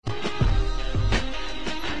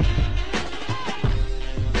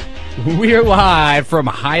We are live from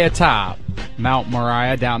high atop Mount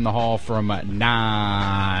Moriah, down the hall from Non-Stop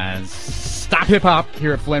Hip Hop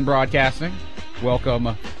here at Flynn Broadcasting.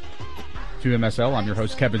 Welcome to MSL. I'm your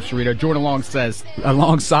host, Kevin Sharito. Joined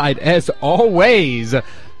alongside, as always,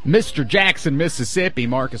 Mr. Jackson, Mississippi,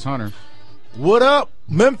 Marcus Hunter. What up,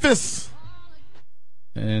 Memphis?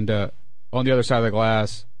 And on the other side of the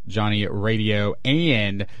glass, Johnny Radio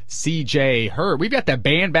and CJ Hurt. We've got that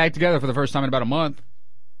band back together for the first time in about a month.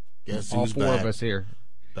 Guess all who's four back? of us here.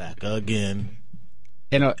 Back again.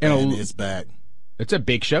 And it's back. It's a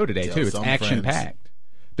big show today, too. It's action-packed.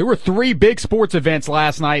 There were 3 big sports events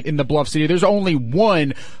last night in the Bluff City. There's only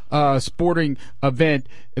one sporting event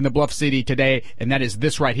in the Bluff City today, and that is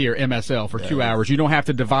this right here, MSL, for 2 hours. You don't have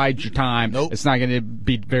to divide your time. Nope. It's not going to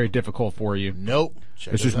be very difficult for you. Nope.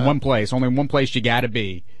 There's just one place. Only one place you got to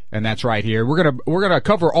be. And that's right here. We're gonna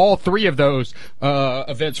cover all 3 of those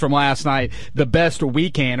events from last night the best we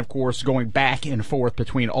can, of course, going back and forth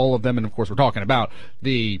between all of them. And of course, we're talking about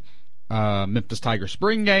the Memphis Tigers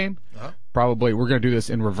spring game. Probably we're gonna do this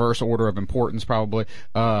in reverse order of importance. Probably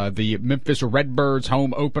the Memphis Redbirds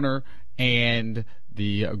home opener and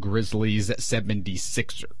the Grizzlies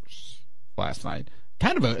 76ers last night.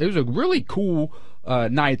 It was a really cool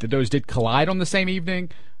night that those did collide on the same evening.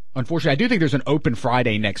 Unfortunately, I do think there's an open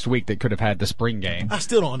Friday next week that could have had the spring game. I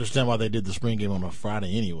still don't understand why they did the spring game on a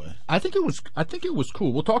Friday anyway. I think it was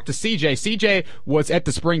cool. We'll talk to CJ. CJ was at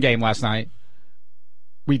the spring game last night.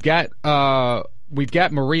 We've got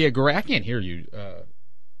Maria Garay. I can't hear you,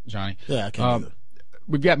 Johnny. Yeah, I can't either.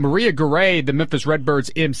 We've got Maria Garay, the Memphis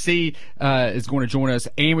Redbirds MC, is going to join us,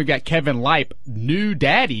 and we've got Kevin Lipe, new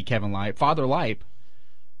daddy Kevin Lipe, Father Lipe.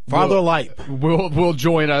 Will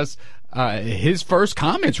join us. His first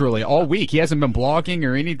comments really all week. He hasn't been blogging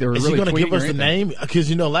or anything. Is he going to give us the name?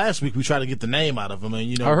 Because last week we tried to get the name out of him,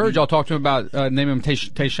 and I heard y'all talk to him about naming him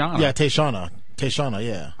Tayshana. Yeah, Tayshana.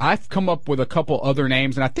 Yeah. I've come up with a couple other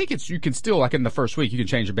names, and I think you can still, like in the first week, you can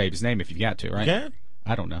change your baby's name if you got to, right? You can?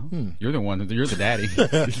 I don't know. You're the one. You're the daddy.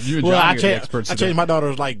 You and well, Johnny are the experts. I changed my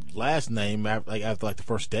daughter's last name after the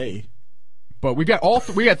first day. But we got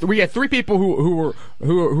 3 people who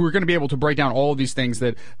are going to be able to break down all of these things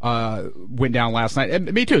that went down last night.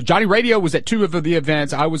 And me too. Johnny Radio was at 2 of the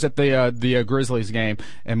events. I was at the Grizzlies game,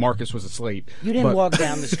 and Marcus was asleep. You didn't walk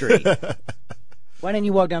down the street. Why didn't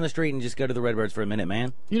you walk down the street and just go to the Redbirds for a minute,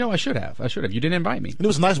 man? I should have. You didn't invite me. And it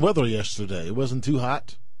was nice weather yesterday. It wasn't too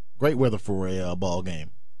hot. Great weather for a ball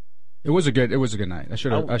game. It was a good night. I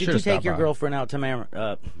should have. Did you take your girlfriend out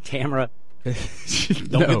to Tamara?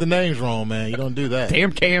 Don't get the names wrong, man. You don't do that.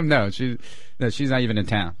 Damn Cam, no. She's not even in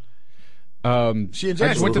town. She in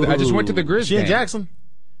Jackson. I just went to the Grizz She game. in Jackson?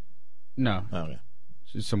 No. Oh, yeah.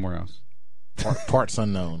 She's somewhere else. Parts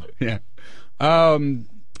unknown. Yeah.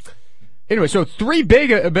 Anyway, so 3 big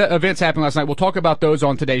events happened last night. We'll talk about those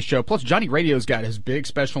on today's show. Plus, Johnny Radio's got his big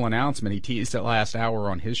special announcement. He teased it last hour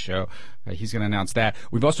on his show. He's going to announce that.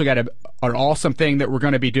 We've also got an awesome thing that we're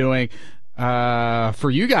going to be doing for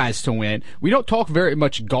you guys to win. We don't talk very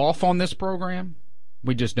much golf on this program.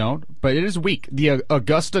 We just don't. But it is week. The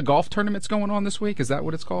Augusta golf tournament's going on this week. Is that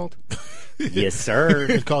what it's called? Yes, sir.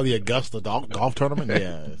 It's called the Augusta golf tournament?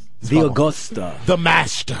 Yeah. The Augusta. The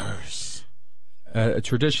Masters. A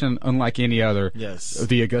tradition unlike any other. Yes.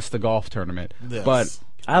 The Augusta golf tournament. Yes. But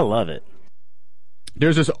I love it.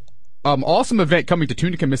 There's this awesome event coming to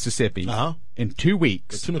Tunica, Mississippi in 2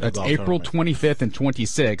 weeks. That's April 25th and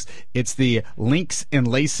 26th. It's the Links and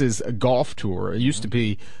Laces Golf Tour. It used to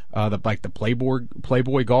be the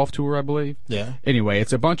Playboy Golf Tour, I believe. Yeah. Anyway,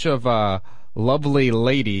 it's a bunch of lovely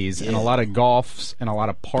ladies and a lot of golfs and a lot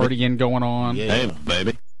of partying going on. Yeah. Hey,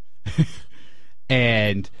 baby.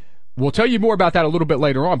 And we'll tell you more about that a little bit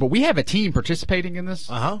later on. But we have a team participating in this.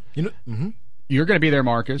 You're going to be there,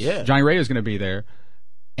 Marcus. Yeah. Johnny Radio's going to be there.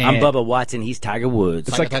 I'm Bubba Watson. He's Tiger Woods.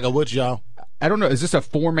 It's like Tiger Woods, y'all. I don't know. Is this a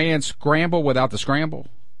 4-man scramble without the scramble?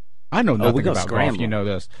 I know nothing about golf. You know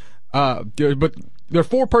this. But they're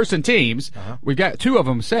 4-person teams. We've got 2 of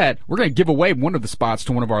them set. We're going to give away one of the spots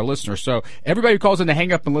to one of our listeners. So everybody who calls in to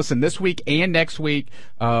hang up and listen this week and next week,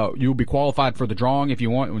 you'll be qualified for the drawing if you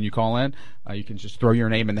want when you call in. You can just throw your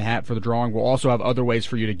name in the hat for the drawing. We'll also have other ways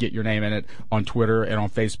for you to get your name in it on Twitter and on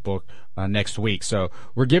Facebook next week. So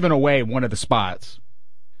we're giving away one of the spots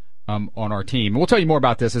on our team. And we'll tell you more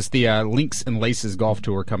about this. It's the Links and Laces Golf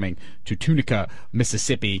Tour coming to Tunica,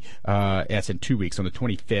 Mississippi. That's in 2 weeks on the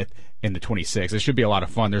 25th and the 26th. It should be a lot of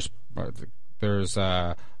fun. There's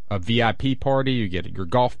a VIP party. You get your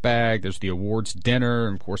golf bag. There's the awards dinner.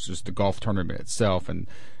 And, of course, there's the golf tournament itself. And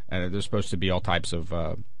there's supposed to be all types of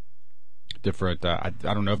different. I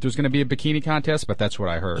don't know if there's going to be a bikini contest, but that's what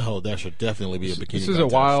I heard. Oh, there should definitely be a bikini contest. This is a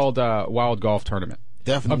wild golf tournament.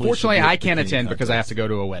 Definitely. Unfortunately, I can't attend because I have to go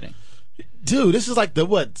to a wedding. Dude, this is like the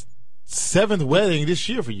 7th wedding this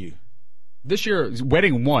year for you. This year,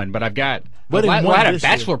 wedding 1, but I've got. I had a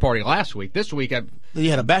bachelor party last week. This week, you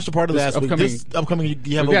had a bachelor party last week. This upcoming,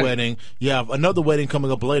 you have a wedding. You have another wedding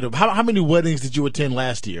coming up later. How many weddings did you attend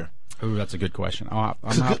last year? Ooh, that's a good question.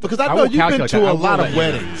 Because I know you've been to a lot of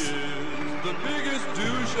weddings. The biggest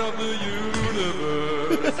douche of the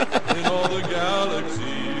universe. In all the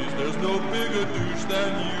galaxies, there's no bigger douche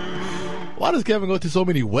than you. Why does Kevin go to so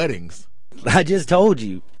many weddings? I just told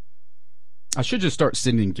you. I should just start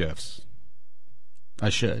sending gifts. I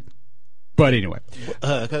should. But anyway.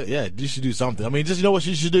 Yeah, you should do something. I mean, just, you know what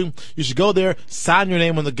you should do? You should go there, sign your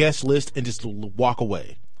name on the guest list, and just walk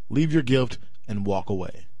away. Leave your gift and walk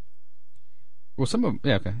away. Well, some of them,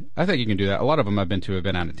 yeah, okay. I think you can do that. A lot of them I've been to have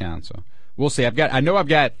been out of town, so we'll see. I know I've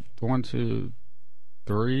got 1, 2,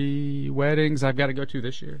 3 weddings I've got to go to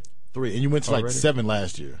this year. 3, and you went to like 7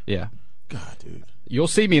 last year. Yeah. God, dude. You'll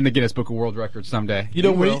see me in the Guinness Book of World Records someday.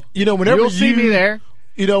 Whenever you'll see me there.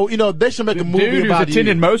 You know, they should make a movie dude about who's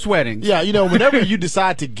attended most weddings. Yeah, whenever you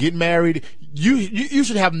decide to get married, you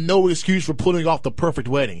should have no excuse for pulling off the perfect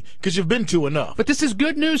wedding because you've been to enough. But this is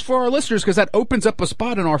good news for our listeners because that opens up a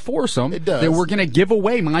spot in our foursome. It does. That we're going to give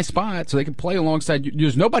away my spot so they can play alongside you.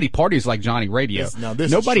 There's nobody parties like Johnny Radio.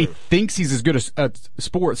 Nobody thinks he's as good at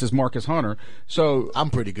sports as Marcus Hunter. So I'm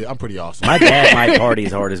pretty good. I'm pretty awesome. My dad might party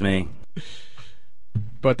as hard as me.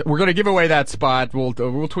 But we're going to give away that spot. We'll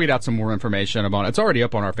tweet out some more information about it. It's already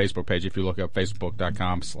up on our Facebook page if you look up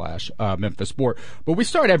facebook.com/Memphis Sport. But we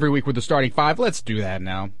start every week with the starting 5. Let's do that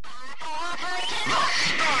now.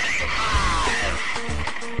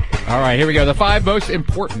 All right, here we go. The 5 most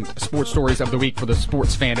important sports stories of the week for the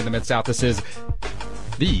sports fan in the Mid-South. This is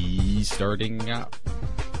the starting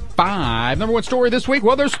 5. Number 1 story this week.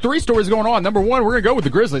 Well, there's 3 stories going on. Number 1, we're going to go with the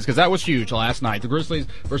Grizzlies because that was huge last night. The Grizzlies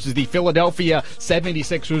versus the Philadelphia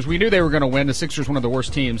 76ers. We knew they were going to win. The Sixers, one of the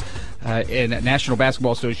worst teams in National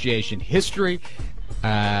Basketball Association history.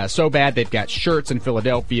 So bad they've got shirts in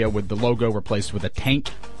Philadelphia with the logo replaced with a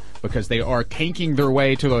tank because they are tanking their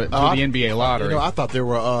way to the NBA lottery. I thought there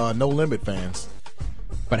were No Limit fans.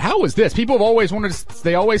 But how is this? People have always wanted to,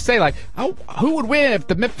 they always say, like, who would win if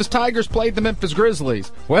the Memphis Tigers played the Memphis Grizzlies?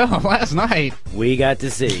 Well, last night. We got to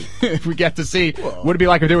see. We got to see. Whoa. Would it be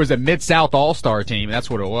like if there was a Mid-South All-Star team? That's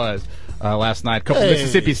what it was last night. A couple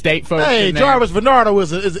Mississippi State folks. Hey, Jarvis Bernardo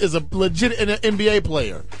is a legit NBA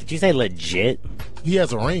player. Did you say legit? He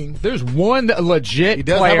has a ring. There's one legit He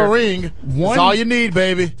does player. have a ring. That's all you need,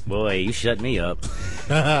 baby. Boy, you shut me up.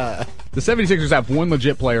 The 76ers have one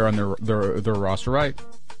legit player on their roster, right?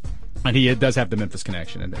 And he does have the Memphis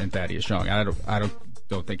connection, and Thaddeus Young. I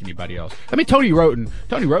don't think anybody else. I mean, Tony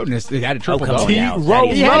Roten has had a triple-double.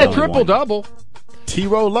 He had a triple-double.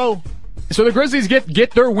 T-Roll low. So the Grizzlies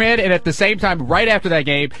get their win, and at the same time, right after that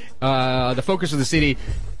game, the focus of the city,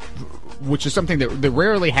 which is something that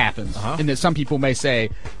rarely happens, and that some people may say,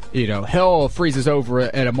 hell freezes over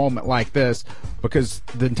at a moment like this because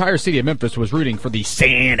the entire city of Memphis was rooting for the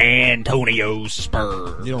San Antonio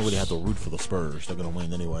Spurs. You don't really have to root for the Spurs. They're going to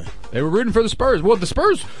win anyway. They were rooting for the Spurs. Well, the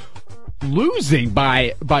Spurs losing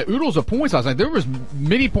by oodles of points last night. There was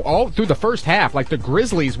all through the first half. Like the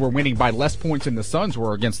Grizzlies were winning by less points than the Suns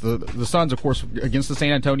were against the Suns, of course, against the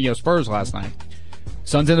San Antonio Spurs last night.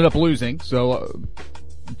 Suns ended up losing, so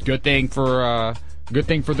good thing for the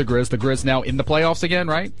Grizz. The Grizz now in the playoffs again,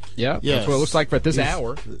 right? Yeah, yes. That's what it looks like at this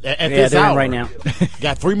hour. At this hour right now.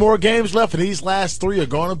 Got 3 more games left, and these last 3 are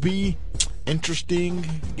going to be interesting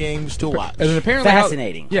games to watch. And apparently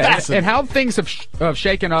fascinating. Fascinating. And how things have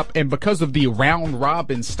shaken up, and because of the round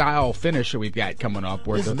robin style finish that we've got coming up,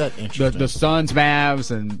 where Isn't that interesting? The Suns Mavs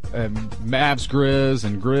and Mavs Grizz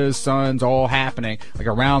and Grizz Suns all happening like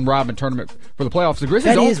a round robin tournament for the playoffs. The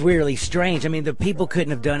Grizzlies that is really strange. I mean, the people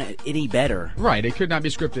couldn't have done it any better. Right, it could not be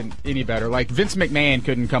scripted any better. Like Vince McMahon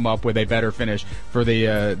couldn't come up with a better finish for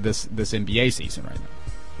the this NBA season right now.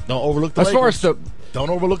 Don't overlook the Lakers. Don't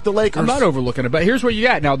overlook the Lakers. I'm not overlooking it, but here's what you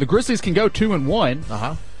got. Now, the Grizzlies can go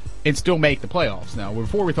 2-1 and still make the playoffs. Now,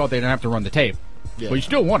 before we thought they didn't have to run the table. Yeah. But you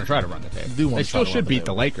still want to try to run the table. They still should beat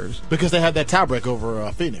the Lakers. Because they had that tiebreak over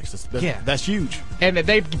Phoenix. That's huge. And if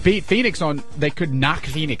they beat Phoenix they could knock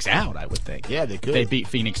Phoenix out, I would think. Yeah, they could. They beat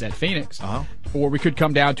Phoenix at Phoenix. Or we could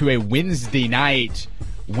come down to a Wednesday night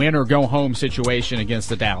win or go home situation against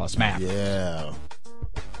the Dallas Mavericks. Yeah.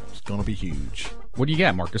 It's going to be huge. What do you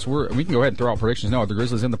got, Marcus? We can go ahead and throw out predictions now. Are the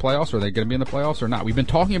Grizzlies in the playoffs? Are they going to be in the playoffs or not? We've been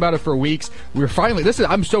talking about it for weeks.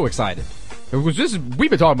 I'm so excited. It was just we've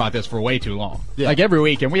been talking about this for way too long. Yeah. Like every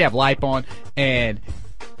week, and we have Lipe on,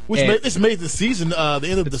 it's made the season, the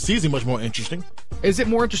end of the season, much more interesting. Is it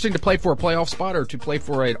more interesting to play for a playoff spot or to play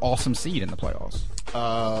for an awesome seed in the playoffs?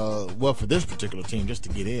 Well, for this particular team, just to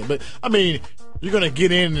get in. But I mean, you're going to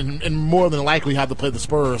get in and more than likely have to play the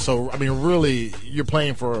Spurs. So I mean, really, you're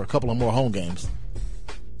playing for a couple of more home games.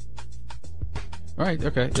 All right.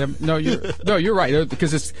 Okay. Yeah, you're right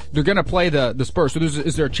because they're going to play the Spurs. So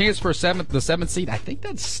is there a chance for the seventh seed? I think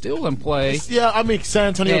that's still in play. Yeah, I mean San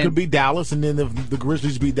Antonio could beat Dallas, and then if the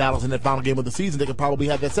Grizzlies beat Dallas in that final game of the season, they could probably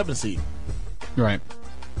have that seventh seed. Right.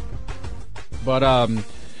 But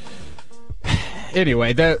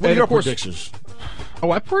anyway, what are your predictions?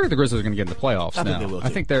 Oh, I predict the Grizzlies are going to get in the playoffs. I now. think they will. I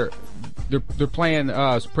think they're playing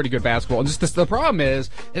pretty good basketball. And just the problem is,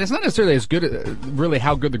 and it's not necessarily as good, really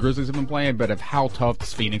how good the Grizzlies have been playing, but of how tough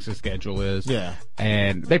this Phoenix's schedule is. Yeah.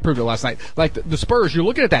 And they proved it last night. Like the Spurs, you're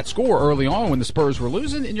looking at that score early on when the Spurs were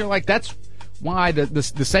losing, and you're like, that's why the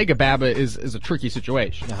Sega Baba is a tricky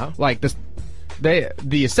situation. Uh-huh. Like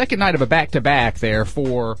the second night of a back-to-back there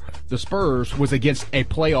for the Spurs was against a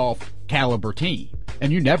playoff caliber team.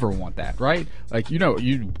 And you never want that, right? Like,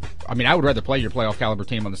 I would rather play your playoff caliber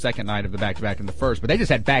team on the second night of the back-to-back than the first, but they just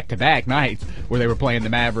had back-to-back nights where they were playing the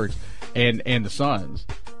Mavericks and the Suns.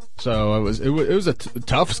 So it was a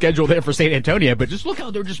tough schedule there for San Antonio, but just look how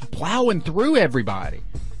they're just plowing through everybody.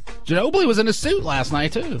 Ginobili was in a suit last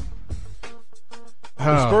night, too.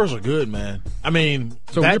 The Spurs are good, man. I mean,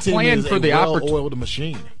 so that team is a well-oiled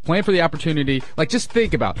machine. Playing for the opportunity. Like, just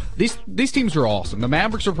think about it. These teams are awesome. The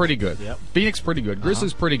Mavericks are pretty good. Yep. Phoenix pretty good.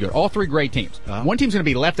 Grizzlies pretty good. All three great teams. Uh-huh. One team's going to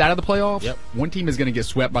be left out of the playoffs. Yep. One team is going to get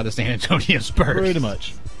swept by the San Antonio Spurs. Pretty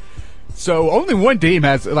much. So only one team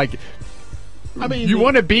has, like, I mean, you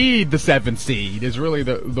want to be the seventh seed is really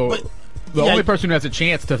the only person who has a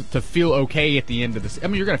chance to feel okay at the end of this. I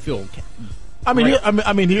mean, you're going to feel okay. I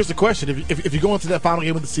mean, here's the question: if you go into that final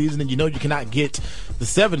game of the season and you know you cannot get the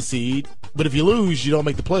 7th seed, but if you lose, you don't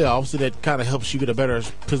make the playoffs, so that kind of helps you get a better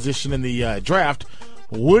position in the draft.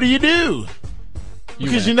 What do you do?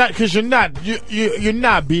 Because you're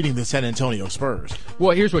not beating the San Antonio Spurs.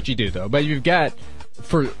 Well, here's what you do though. But you've got.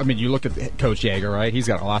 You look at Coach Yeager, right? He's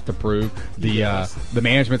got a lot to prove. The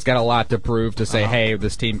management's got a lot to prove to say, hey,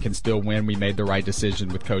 this team can still win. We made the right decision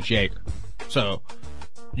with Coach Yeager. So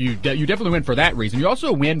you definitely win for that reason. You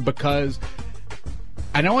also win because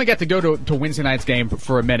I only got to go to Wednesday night's game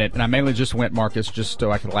for a minute, and I mainly just went, Marcus, just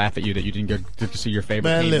so I could laugh at you that you didn't get to see your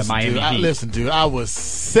favorite team, the Miami Heat. Dude, I was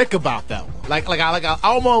sick about that one. I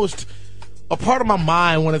almost. A part of my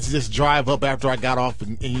mind wanted to just drive up after I got off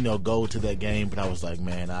and go to that game, but I was like,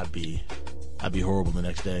 man, I'd be horrible the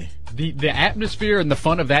next day. The atmosphere and the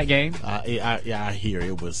fun of that game, I hear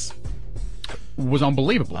it was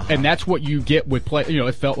unbelievable, and that's what you get with play.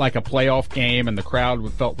 It felt like a playoff game, and the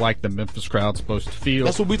crowd felt like the Memphis crowd's supposed to feel.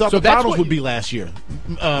 That's what we thought the finals would be last year.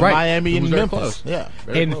 Right. Miami and Memphis. Close. Yeah,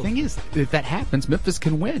 and the thing is, if that happens, Memphis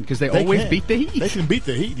can win because they always beat the Heat. They can beat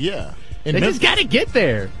the Heat, yeah. They just got to get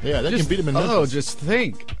there. Yeah, they can beat them in Memphis. Oh, just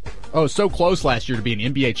think. Oh, so close last year to being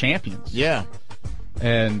NBA champions. Yeah.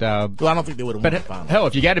 And well, I don't think they would have won the finals. Hell,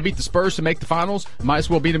 if you got to beat the Spurs to make the finals, might as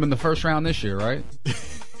well beat them in the first round this year, right?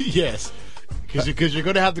 Yes. Because you're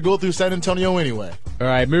going to have to go through San Antonio anyway. All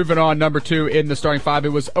right, moving on. Number 2 in the starting 5. It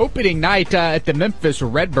was opening night at the Memphis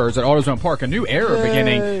Redbirds at AutoZone Park. A new era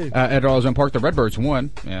beginning at AutoZone Park. The Redbirds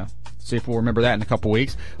won. Yeah. See if we'll remember that in a couple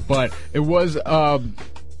weeks. But it was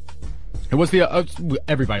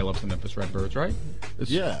everybody loves the Memphis Redbirds, right?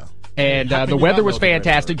 Yeah. And the weather was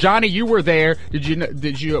fantastic. Johnny, you were there. Did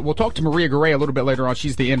you? We'll talk to Maria Garay a little bit later on.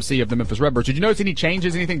 She's the MC of the Memphis Redbirds. Did you notice any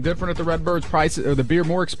changes? Anything different at the Redbirds? Prices? Are the beer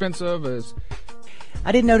more expensive?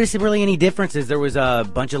 I didn't notice really any differences. There was a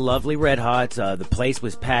bunch of lovely Red Hots. The place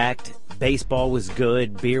was packed. Baseball was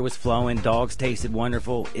good. Beer was flowing. Dogs tasted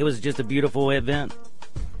wonderful. It was just a beautiful event.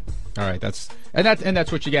 All right, that's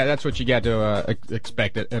what you got. That's what you got to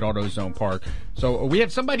expect at AutoZone Park. So we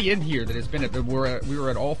have somebody in here that has been at. We were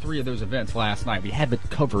at all 3 of those events last night. We have it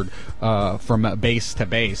covered from base to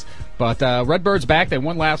base. But Redbirds back. They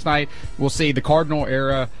won last night. We'll see the Cardinal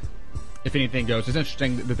era. If anything goes, it's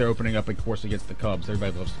interesting that they're opening up, of course, against the Cubs.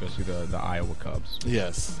 Everybody loves to go see the Iowa Cubs.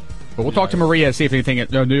 Yes. But we'll talk to Maria and see if anything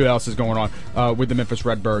new else is going on with the Memphis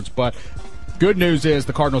Redbirds. But good news is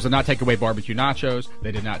the Cardinals did not take away barbecue nachos.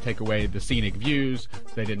 They did not take away the scenic views.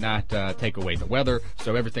 They did not take away the weather.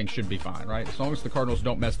 So everything should be fine, right? As long as the Cardinals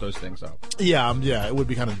don't mess those things up. Yeah, it would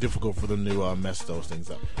be kind of difficult for them to mess those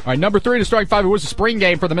things up. All right, number 3 in the starting 5. It was a spring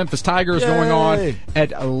game for the Memphis Tigers going on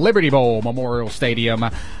at Liberty Bowl Memorial Stadium.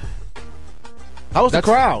 How was the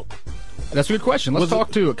crowd? That's a good question. Let's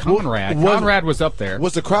talk to Conrad. Conrad was up there.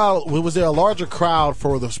 Was there a larger crowd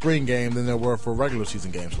for the spring game than there were for regular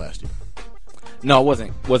season games last year? No,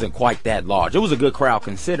 it wasn't quite that large. It was a good crowd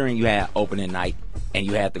considering you had opening night and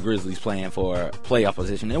you had the Grizzlies playing for playoff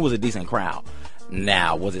position. It was a decent crowd.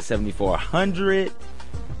 Now, was it 7,400?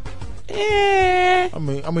 I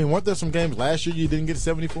mean, weren't there some games last year you didn't get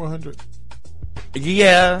 7,400?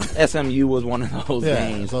 Yeah, SMU was one of those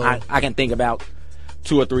games. So I can think about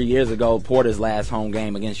 2 or 3 years ago, Porter's last home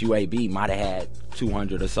game against UAB might have had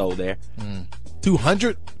 200 or so there.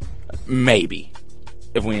 200? Maybe,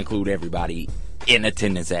 if we include everybody in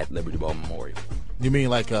attendance at Liberty Bowl Memorial. You mean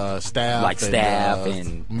like staff? Like staff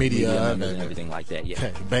and media and everything like that, yeah.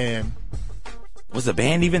 Okay, band. Was the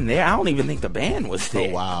band even there? I don't even think the band was there.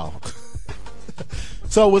 Oh, wow.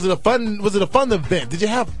 So was it a fun event? Did you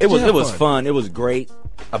have It was fun. It was great.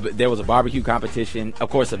 There was a barbecue competition. Of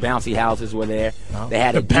course, the bouncy houses were there. They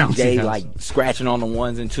had a DJ like scratching on the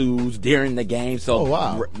ones and twos during the game.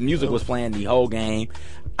 So music was playing the whole game.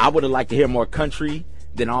 I would have liked to hear more country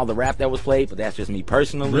than all the rap that was played, but that's just me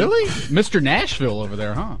personally. Really? Mr. Nashville over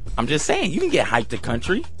there, huh? I'm just saying, you can get hyped to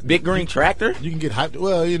country. Big Green Tractor. You can get hyped.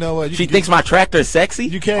 Well, you know what? She thinks my tractor is sexy.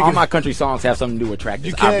 You can't. All my country songs have something to do with tractors.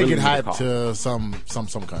 You can get hyped to some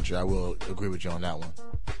country. I will agree with you on that one.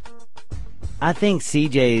 I think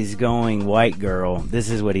CJ's going white girl. This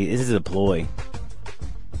is a ploy.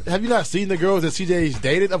 Have you not seen the girls that CJ's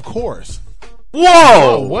dated? Of course.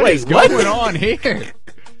 Whoa! What is going on here?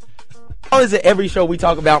 How is it every show we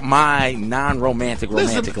talk about my non-romantic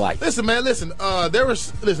life? Listen, man.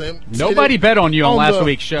 Nobody bet on you on last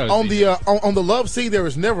week's show. On the love scene, there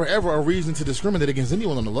is never ever a reason to discriminate against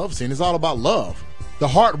anyone on the love scene. It's all about love. The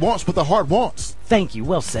heart wants what the heart wants. Thank you.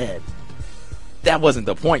 Well said. That wasn't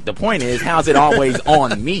the point. The point is, how's it always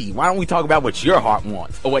on me? Why don't we talk about what your heart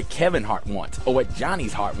wants, or what Kevin Hart wants, or what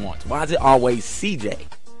Johnny's heart wants? Why is it always CJ?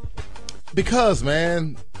 Because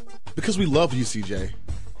we love you, CJ.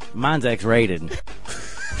 Mine's X-rated.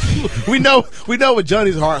 we know what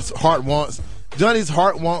Johnny's heart wants. Johnny's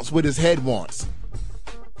heart wants what his head wants.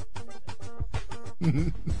 All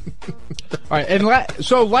right, and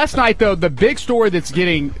so last night though, the big story that's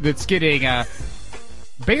getting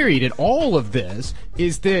buried in all of this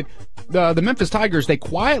is that the Memphis Tigers, they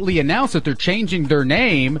quietly announced that they're changing their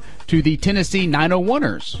name to the Tennessee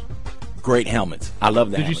 901ers. Great helmets. I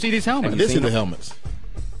love that. Did you see these helmets? I did see the helmets.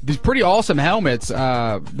 These pretty awesome helmets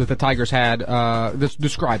that the Tigers had.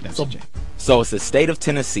 Describe them, CJ. So it's the state of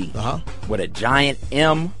Tennessee with a giant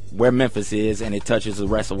M where Memphis is, and it touches the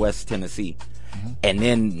rest of West Tennessee. And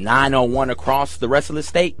then 901 across the rest of the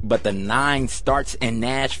state, but the 9 starts in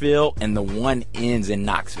Nashville and the 1 ends in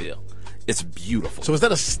Knoxville. It's beautiful. So is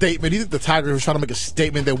that a statement? Do you think the Tigers are trying to make a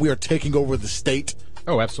statement that we are taking over the state?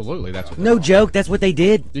 Oh, absolutely. That's what no joke. That's what they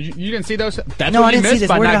did. You didn't see those? That's no, what I didn't see this.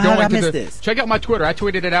 Where did I miss this? Check out my Twitter. I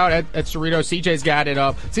tweeted it out at Cerrito. CJ's got it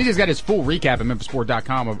up. CJ's got his full recap at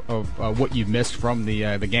MemphisSport.com of what you missed from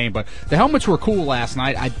the game. But the helmets were cool last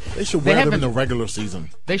night. They should wear them in the regular season.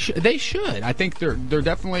 They should. I think they're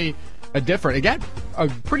definitely different. It got a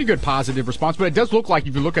pretty good positive response, but it does look like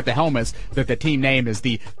if you look at the helmets that the team name is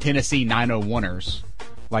the Tennessee 901ers.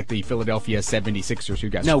 Like the Philadelphia 76ers who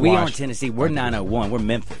got squashed. No, we aren't Tennessee. We're 901. We're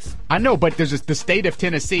Memphis. I know, but there's the state of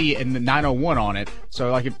Tennessee and the 901 on it.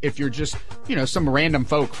 So, like, if you're just, some random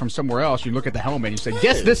folk from somewhere else, you look at the helmet and you say,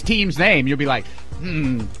 guess this team's name. You'll be like,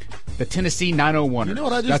 the Tennessee 901ers. You know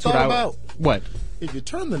what I just thought about? What? If you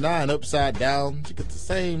turn the 9 upside down, you get the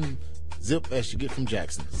same zip as you get from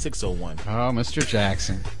Jackson, 601. Oh, Mr.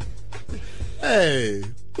 Jackson. Hey,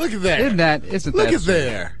 look at that. Isn't that Look at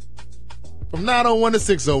there. From 901 to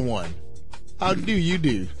 601. How do you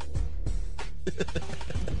do?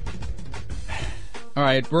 All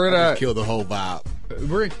right, we're gonna kill the whole vibe.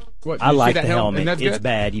 I like the helmet. It's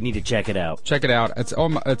bad. You need to check it out. Check it out. It's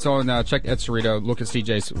on. Check Ed Cerrito. Look at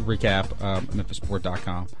CJ's recap.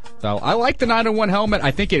 MemphisSport.com. So I like the 901 helmet.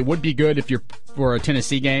 I think it would be good if you're for a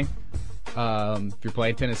Tennessee game. If you're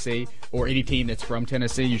playing Tennessee or any team that's from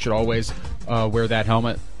Tennessee, you should always wear that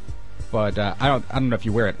helmet. But I don't know if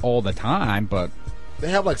you wear it all the time, but they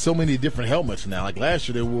have like so many different helmets now. Like last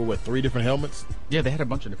year, they wore 3 different helmets. Yeah, they had a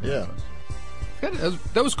bunch of different helmets.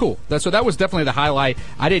 That was cool. So that was definitely the highlight.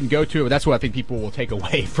 I didn't go to it, but that's what I think people will take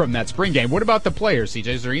away from that spring game. What about the players, CJ?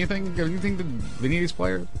 Is there anything to any of these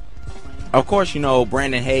players? Of course,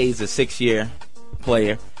 Brandon Hayes, a 6-year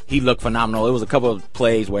player. He looked phenomenal. It was a couple of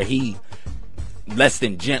plays where he less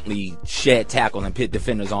than gently shed tackle and pit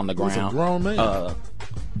defenders on the ground. He's a grown man.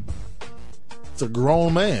 It's a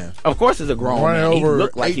grown man. Of course, it's a grown man. He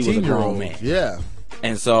looked like he was a grown man. Yeah.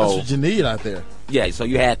 And so that's what you need out there. Yeah, so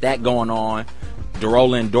you had that going on.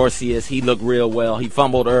 Derolin Dorcius, he looked real well. He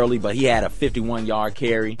fumbled early, but he had a 51-yard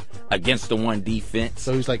carry against the one defense.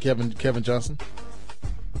 So he's like Kevin Johnson?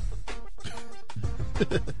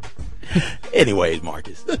 Anyways,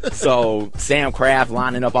 Marcus. So Sam Kraft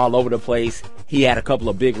lining up all over the place. He had a couple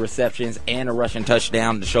of big receptions and a rushing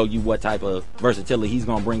touchdown to show you what type of versatility he's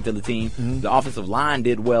going to bring to the team. Mm-hmm. The offensive line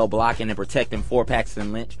did well blocking and protecting for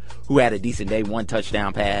Paxton Lynch, who had a decent day, 1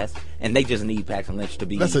 touchdown pass. And they just need Paxton Lynch to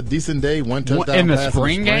be. That's a decent day, 1 touchdown in the pass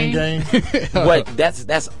spring game? What?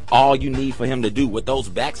 That's all you need for him to do. With those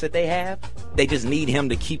backs that they have, they just need him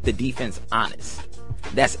to keep the defense honest.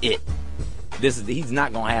 That's it. He's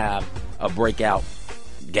not going to have a breakout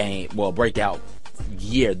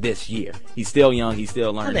year this year. He's still young. He's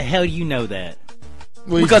still learning. How the hell do you know that?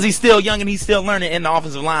 Because he's still young and he's still learning in the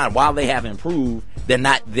offensive line. While they have improved, they're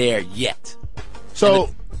not there yet.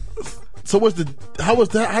 So how did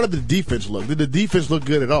the defense look? Did the defense look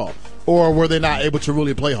good at all, or were they not able to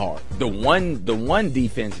really play hard? The one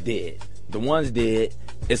defense did. The ones did.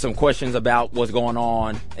 There's some questions about what's going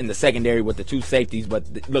on in the secondary with the 2 safeties, but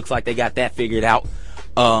it looks like they got that figured out.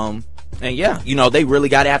 And yeah, they really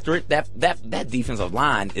got after it. That defensive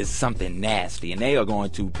line is something nasty, and they are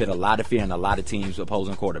going to put a lot of fear in a lot of teams'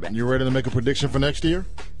 opposing quarterback. You ready to make a prediction for next year?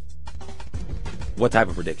 What type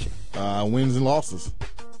of prediction? Wins and losses.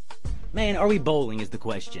 Man, are we bowling is the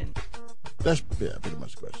question. That's pretty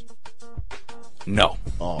much the question. No.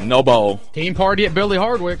 Oh. No bowl. Team party at Billy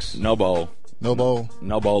Hardwick's. No bowl. No bowl?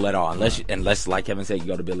 No bowl at all. Unless, like Kevin said, you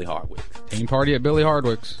go to Billy Hardwick's. Team party at Billy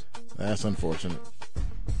Hardwick's. That's unfortunate.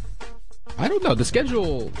 I don't know. The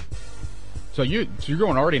schedule... So you're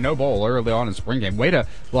going already no bowl early on in spring game. Way to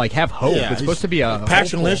have hope. Yeah, it's supposed to be a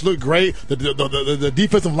Paxton Lynch looked great. The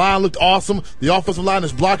defensive line looked awesome. The offensive line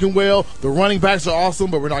is blocking well. The running backs are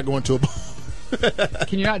awesome, but we're not going to a bowl.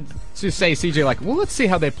 Can you not just say, CJ, let's see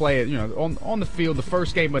how they play it, on the field, the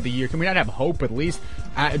first game of the year? Can we not have hope at least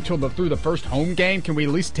through the first home game? Can we at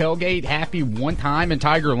least tailgate happy one time in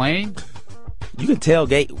Tiger Lane? You can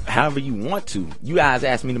tailgate however you want to. You guys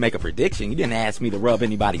asked me to make a prediction. You didn't ask me to rub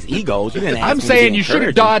anybody's egos. You didn't ask I'm me saying to you should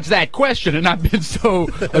have dodged that question and not been so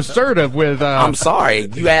assertive with... I'm sorry.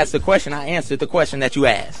 You asked the question. I answered the question that you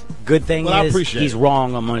asked. Good thing is he's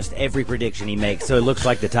wrong almost every prediction he makes, so it looks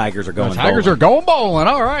like the Tigers are going bowling. Tigers are going bowling.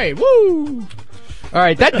 All right. Woo! All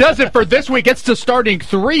right, that does it for this week. It's the starting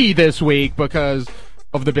 3 this week because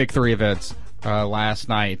of the big 3 events last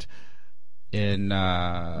night in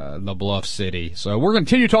the Bluff City. So we're going to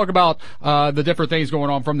continue to talk about the different things going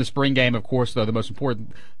on from the spring game. Of course, though, the most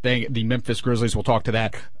important thing, the Memphis Grizzlies. We'll talk to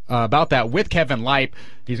that about that with Kevin Leip.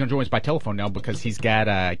 He's going to join us by telephone now because he's got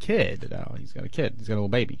a kid. He's got a little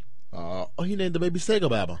baby. He named the baby Sego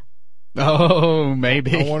Baba. Oh,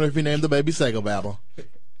 maybe. I wonder if he named the baby Sego Baba.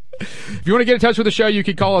 If you want to get in touch with the show, you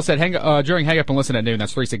can call us at during Hang Up and Listen at noon.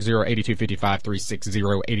 That's 360-8255,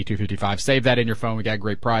 360-8255. Save that in your phone. We got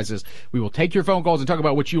great prizes. We will take your phone calls and talk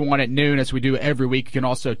about what you want at noon, as we do every week. You can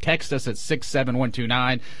also text us at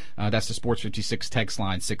 67129. That's the Sports 56 text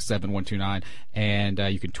line, 67129. And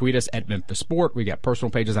you can tweet us at Memphis Sport. We got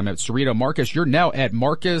personal pages. I'm at Cerrito. Marcus, you're now at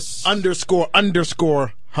Marcus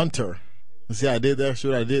 __ Hunter. See how I did there? See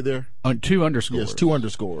what I did there? 2 underscores. Yes, 2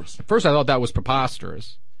 underscores. At first I thought that was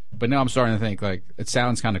preposterous. But now I'm starting to think it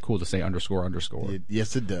sounds kind of cool to say __.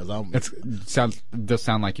 Yes, it does. It does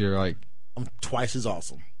sound like you're I'm twice as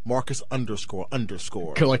awesome. Marcus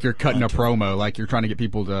 __. Like you're cutting Hunter. A promo, like you're trying to get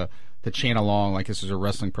people to chant along like this is a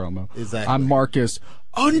wrestling promo. Exactly. I'm Marcus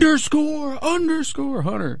 __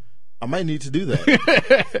 Hunter. I might need to do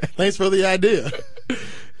that. Thanks for the idea.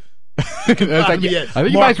 I think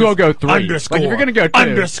you might as well go 3. If you're going to go 2.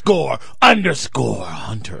 __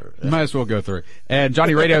 Hunter. You might as well go 3. And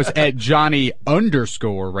Johnny Radio's at Johnny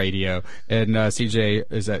 _radio. And CJ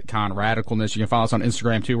is at Con Radicalness. You can follow us on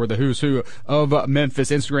Instagram, too. We're the who's who of Memphis.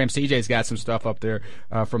 Instagram, CJ's got some stuff up there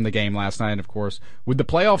from the game last night. And, of course, with the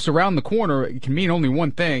playoffs around the corner, it can mean only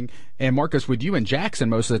one thing. And, Marcus, with you and Jackson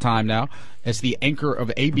most of the time now as the anchor of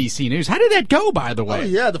ABC News. How did that go, by the way? Oh,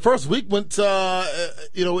 yeah, the first week went,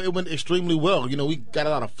 it went extremely well. We got a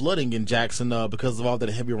lot of flooding in Jackson because of all that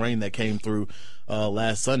heavy rain that came through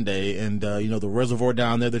last Sunday. And, the reservoir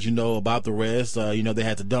down there that about the rest, they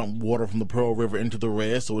had to dump water from the Pearl River into the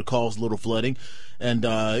rest, so it caused a little flooding. And,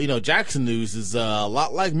 Jackson news is a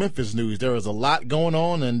lot like Memphis news. There is a lot going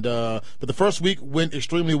on. And but the first week went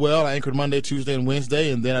extremely well. I anchored Monday, Tuesday, and Wednesday,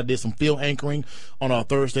 and then I did some field anchoring on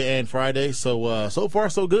Thursday and Friday. So, so far,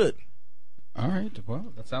 so good. All right.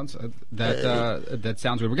 Well, that sounds that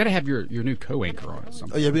sounds good. We're gonna have your new co-anchor on at some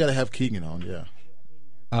point. Oh yeah, we gotta have Keegan on. Yeah.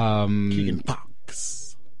 Keegan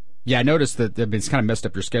Fox. Yeah, I noticed that it's kind of messed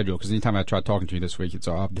up your schedule because anytime I try talking to you this week,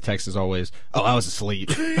 the text is always, "Oh, I was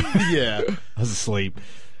asleep." Yeah, I was asleep.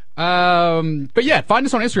 But yeah, find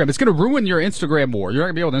us on Instagram. It's going to ruin your Instagram war. You're not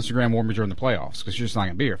going to be able to Instagram war during the playoffs because you're just not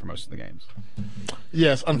going to be here for most of the games.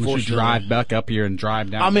 Yes, unfortunately. You drive back up here and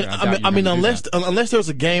drive down. I mean, unless there's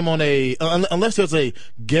a game unless there's a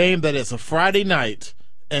game that is a Friday night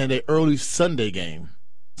and an early Sunday game,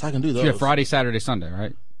 so I can do those. Yeah, Friday, Saturday, Sunday,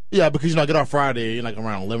 right? Yeah, because I get off Friday like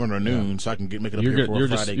around 11 or noon, so I can make it up here for a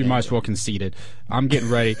Friday game. You might as well concede it. I'm getting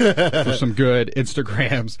ready for some good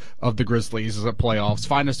Instagrams of the Grizzlies playoffs.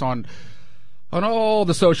 Find us on all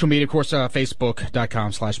the social media, of course,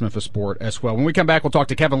 Facebook.com/MemphisSport as well. When we come back, we'll talk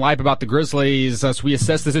to Kevin Lipe about the Grizzlies as we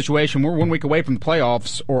assess the situation. We're 1 week away from the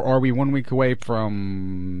playoffs, or are we 1 week away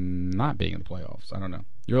from not being in the playoffs? I don't know.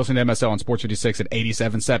 You're listening to MSL on Sports 56 at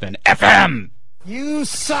 87.7 FM. You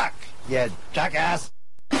suck, you jackass.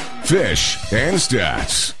 Fish and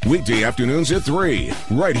Stats. Weekday afternoons at 3.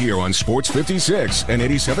 Right here on Sports 56 and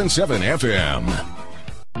 87.7 FM.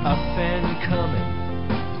 Up and coming,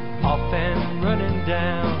 off and running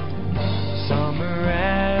down Summer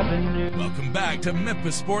Avenue. Welcome back to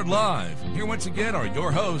Memphis Sport Live. Here once again are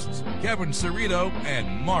your hosts, Kevin Cerrito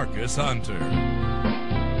and Marcus Hunter.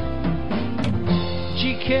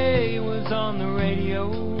 GK was on the radio,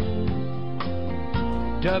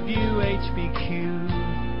 WHBQ.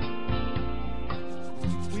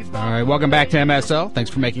 All right, welcome back to MSL. Thanks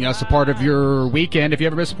for making us a part of your weekend. If you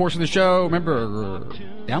ever missed a portion of the show, remember,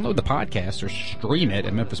 download the podcast or stream it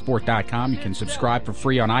at memphisport.com. You can subscribe for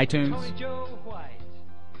free on iTunes.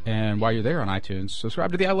 And while you're there on iTunes,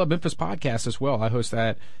 subscribe to the I Love Memphis podcast as well. I host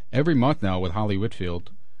that every month now with Holly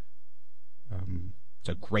Whitfield. It's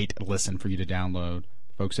a great listen for you to download.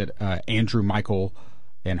 Folks at Andrew, Michael,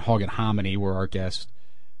 and Hogan Hominy were our guests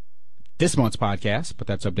this month's podcast, but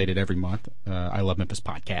that's updated every month. I Love Memphis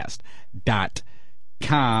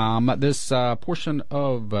Podcast.com. This portion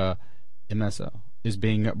of MSL is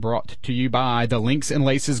being brought to you by the Links and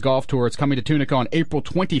Laces Golf Tour. It's coming to Tunica on April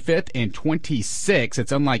 25th and 26th.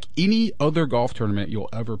 It's unlike any other golf tournament you'll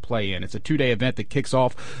ever play in. It's a 2-day event that kicks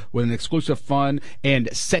off with an exclusive, fun,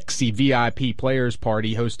 and sexy VIP players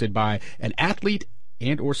party hosted by an athlete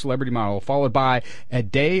and or celebrity model, followed by a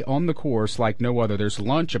day on the course like no other. There's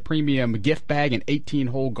lunch, a premium gift bag, an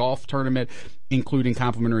 18-hole golf tournament, including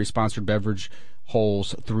complimentary sponsored beverage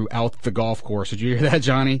holes throughout the golf course. Did you hear that,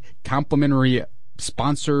 Johnny? Complimentary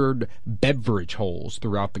sponsored beverage holes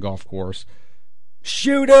throughout the golf course.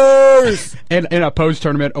 Shooters! And a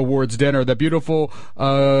post-tournament awards dinner. The beautiful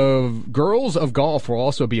girls of golf will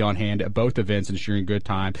also be on hand at both events, ensuring good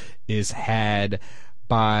time is had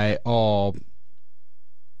by all.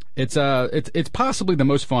 It's possibly the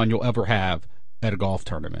most fun you'll ever have at a golf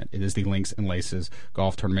tournament. It is the Links and Laces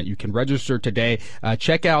Golf Tournament. You can register today.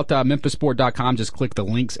 Check out memphisport.com. Just click the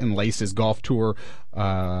Links and Laces Golf Tour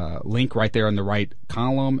link right there in the right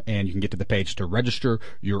column, and you can get to the page to register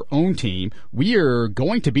your own team. We are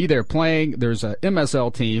going to be there playing. There's a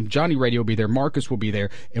MSL team. Johnny Radio will be there. Marcus will be there,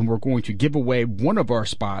 and we're going to give away one of our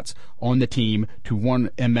spots on the team to one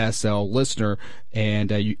MSL listener.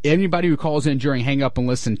 And anybody who calls in during Hang Up and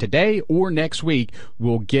Listen today or next week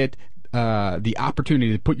will get the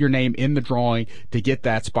opportunity to put your name in the drawing to get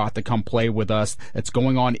that spot to come play with us. It's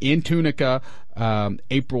going on in Tunica,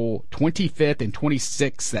 April 25th and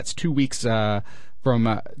 26th. That's 2 weeks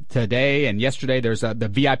from today and yesterday. There's the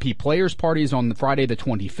VIP players parties on Friday the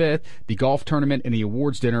 25th. The golf tournament and the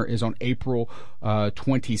awards dinner is on April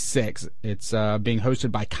 26th. It's being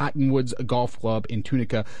hosted by Cottonwoods Golf Club in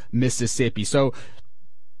Tunica, Mississippi. So,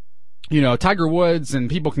 Tiger Woods, and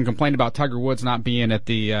people can complain about Tiger Woods not being at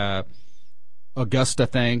the Augusta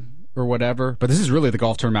thing or whatever, but this is really the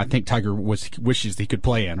golf tournament I think Tiger wishes he could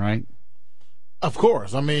play in, right? Of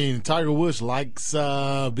course. I mean, Tiger Woods likes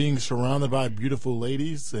being surrounded by beautiful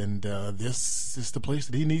ladies, and this is the place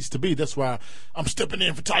that he needs to be. That's why I'm stepping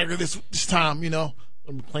in for Tiger this time,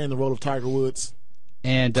 I'm playing the role of Tiger Woods.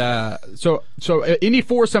 And so any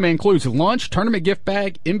foursome includes lunch, tournament gift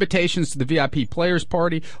bag, invitations to the VIP players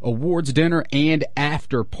party, awards dinner, and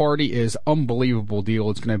after party. Is unbelievable deal.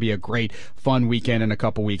 It's going to be a great, fun weekend in a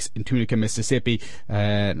couple weeks in Tunica, Mississippi.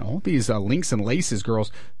 And all these Links and Laces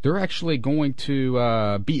girls, they're actually going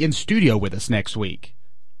to be in studio with us next week.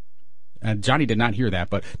 And Johnny did not hear that,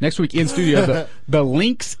 but next week in studio, the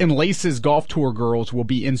Links and Laces Golf Tour girls will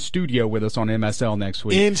be in studio with us on MSL next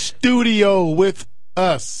week. In studio with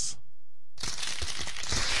us.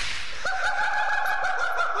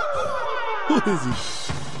 Who is he?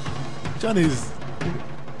 Johnny's.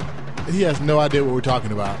 He has no idea what we're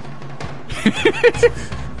talking about.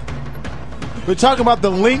 We're talking about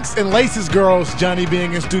the Links and Laces girls, Johnny,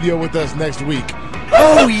 being in studio with us next week.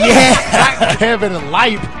 Oh, yeah. Kevin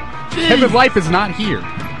Lipe. Jeez. Kevin Lipe is not here.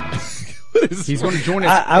 He's going to join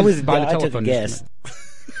us I took a guess.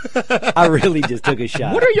 I really just took a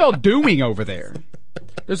shot. What are y'all doing over there?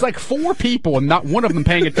 There's like 4 people and not one of them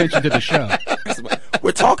paying attention to the show.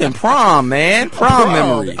 We're talking prom, man. Prom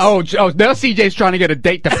memories. Oh, now CJ's trying to get a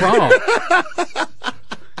date to prom.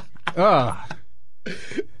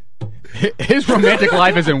 His romantic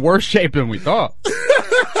life is in worse shape than we thought.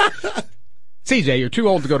 CJ, you're too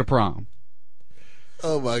old to go to prom.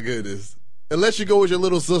 Oh, my goodness. Unless you go with your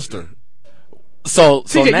little sister. So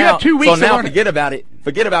CJ, now, you have 2 weeks so now to forget about it.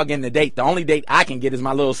 Forget about getting a date. The only date I can get is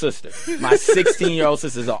my little sister. My 16-year-old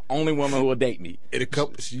sister is the only woman who will date me.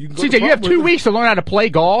 CJ, you have 2 weeks to learn how to play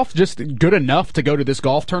golf, just good enough to go to this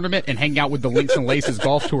golf tournament and hang out with the Links and Laces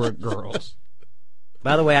golf tour girls.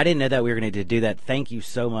 By the way, I didn't know that we were going to do that. Thank you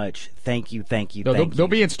so much. Thank you. They'll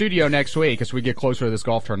be in studio next week as we get closer to this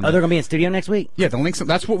golf tournament. Oh, they're going to be in studio next week? Yeah, the Links.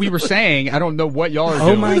 That's what we were saying. I don't know what y'all are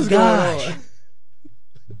doing. Oh, my gosh.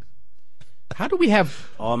 How do we have...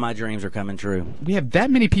 All my dreams are coming true. We have that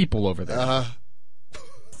many people over there.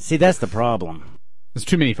 See, that's the problem. There's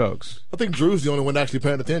too many folks. I think Drew's the only one actually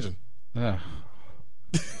paying attention. Yeah,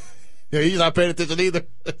 he's not paying attention either.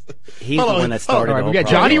 He's the one that started. All right, we got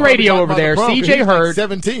Johnny Radio over there, CJ Hurd,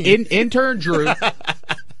 17. intern Drew,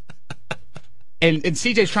 and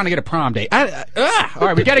CJ's trying to get a prom date. All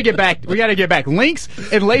right, we got to get back. Links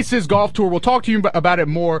and Laces Golf Tour. We'll talk to you about it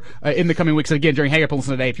more in the coming weeks. And again, during Hang Up and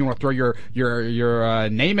Listen today, if you want to throw your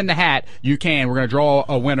name in the hat, you can. We're going to draw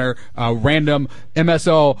a winner. A random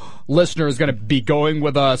MSL listener is going to be going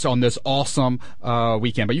with us on this awesome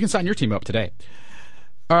weekend. But you can sign your team up today.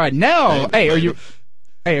 All right, now, are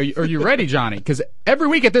you ready, Johnny? Because every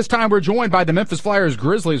week at this time, we're joined by the Memphis Flyers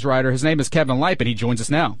Grizzlies writer. His name is Kevin Lipe, and he joins us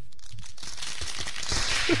now.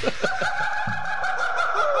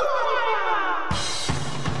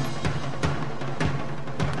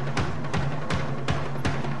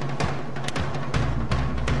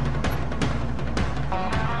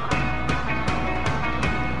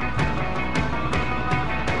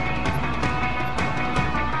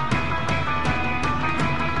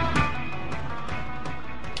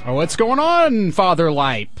 What's going on, Father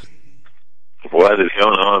Lipe? What is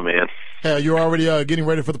going on, man? Hey, you're already getting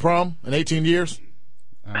ready for the prom in 18 years?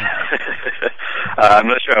 I'm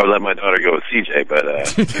not sure I would let my daughter go with CJ, but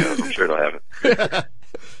I'm sure it'll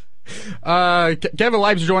happen. Kevin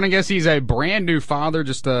Lipe's joining us. He's a brand new father,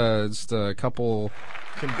 just a couple.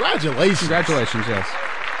 Congratulations, yes.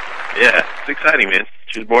 Yeah, it's exciting, man.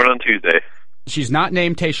 She was born on Tuesday. She's not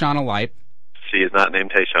named Tayshana Lipe. She is not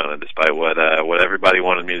named Tayshana, despite what everybody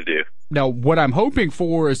wanted me to do. Now, what I'm hoping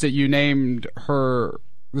for is that you named her.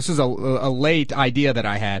 This is a late idea that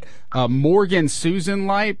I had. Morgan Susan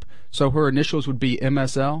Lipe, so her initials would be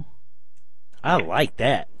MSL. I like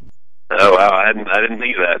that. Oh wow, I didn't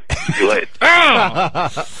think of that. Too late.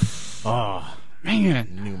 Oh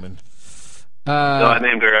man, Newman. No, I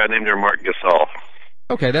named her Mark Gasol.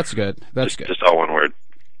 Okay, that's good. That's good. Just all one word.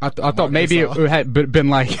 I thought maybe it had been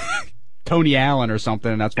like Tony Allen or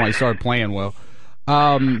something, and that's why he started playing well.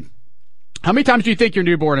 How many times do you think your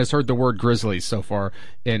newborn has heard the word Grizzlies so far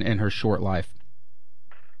in her short life?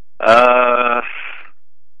 Man,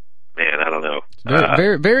 I don't know.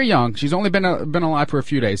 Very, very young. She's only been alive for a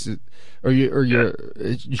few days.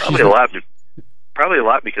 Probably a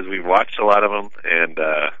lot because we've watched a lot of them, and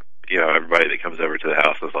everybody that comes over to the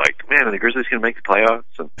house is like, "Man, are the Grizzlies going to make the playoffs?"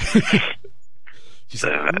 And she's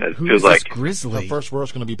like, it feels like Grizzly. The first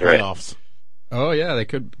word's going to be playoffs. Right. Oh yeah, they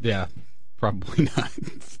could. Yeah, probably not.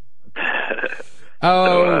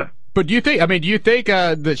 But do you think? Do you think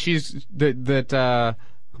that she's that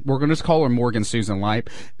we're going to call her Morgan Susan Lipe?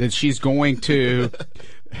 That she's going to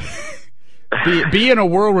be in a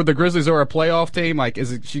world where the Grizzlies are a playoff team? Like,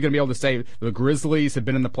 is she going to be able to say the Grizzlies have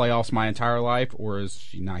been in the playoffs my entire life, or is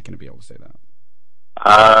she not going to be able to say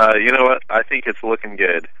that? You know what? I think it's looking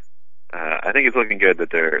good. I think it's looking good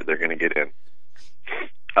that they're going to get in.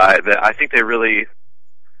 I think they really.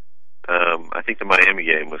 I think the Miami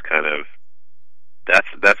game was kind of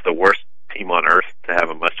that's the worst team on earth to have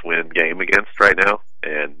a must-win game against right now,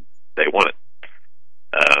 and they won it.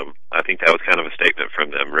 I think that was kind of a statement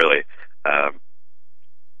from them, really.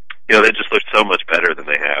 They just looked so much better than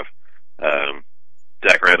they have.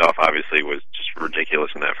 Zach Randolph obviously was just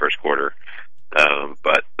ridiculous in that first quarter,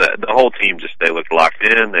 but the whole team they looked locked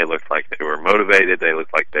in. They looked like they were motivated. They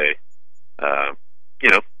looked like they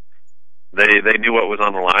knew what was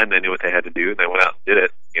on the line. They knew what they had to do, and they went out and did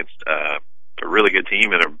it against a really good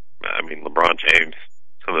team. And LeBron James,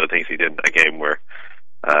 some of the things he did in that game were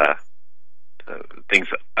things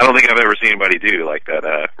I don't think I've ever seen anybody do, like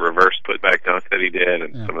that reverse putback dunk that he did,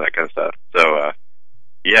 and some of that kind of stuff. So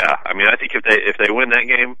yeah, I mean, I think if they win that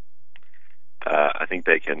game, I think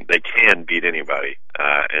they can beat anybody,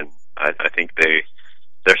 and I think they're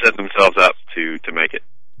setting themselves up to make it.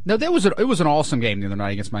 No, it was an awesome game the other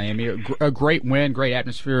night against Miami. A great win, great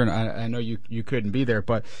atmosphere, and I know you couldn't be there.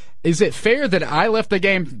 But is it fair that I left the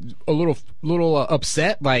game a little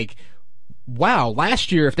upset? Like, wow,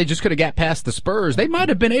 last year if they just could have got past the Spurs, they might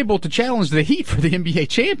have been able to challenge the Heat for the NBA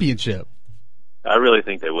championship. I really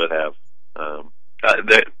think they would have.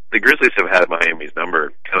 The Grizzlies have had Miami's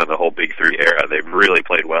number kind of the whole Big Three era. They've really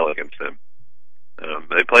played well against them.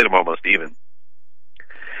 They played them almost even.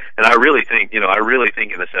 And I really think in a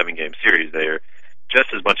 7-game series, they're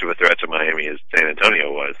just as much of a threat to Miami as San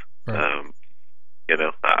Antonio was. Right.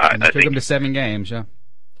 I took think them to 7 games, yeah.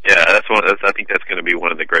 Yeah, I think that's going to be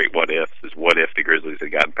one of the great what ifs. Is what if the Grizzlies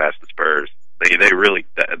had gotten past the Spurs? They really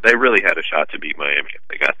had a shot to beat Miami if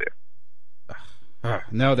they got there.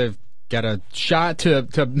 No, they've got a shot to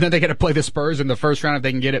then they got to play the Spurs in the first round if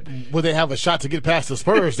they can get it. Will they have a shot to get past the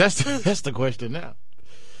Spurs? That's the question now.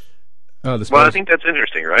 Oh, the Spurs. Well, I think that's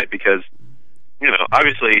interesting, right? Because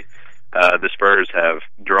obviously the Spurs have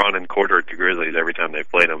drawn and quartered the Grizzlies every time they've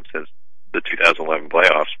played them since the 2011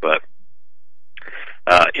 playoffs. But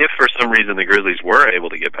if for some reason the Grizzlies were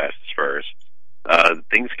able to get past the Spurs,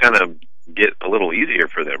 things kind of get a little easier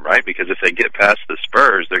for them, right? Because if they get past the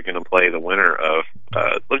Spurs, they're going to play the winner of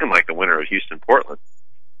looking like the winner of Houston-Portland.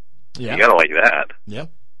 Yeah. You got to like that. Yeah.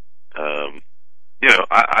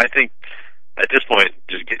 I think at this point,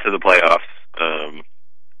 just get to the playoffs.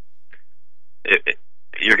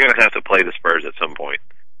 You're going to have to play the Spurs at some point,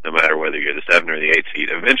 no matter whether you're the 7 or the 8 seed.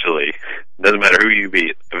 Eventually, it doesn't matter who you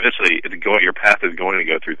beat. Eventually, your path is going to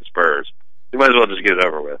go through the Spurs. You might as well just get it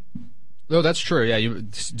over with. No, that's true. Yeah, you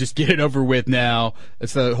just get it over with now.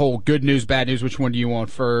 It's the whole good news, bad news. Which one do you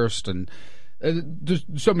want first? And there's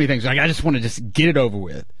so many things. Like, I just want to just get it over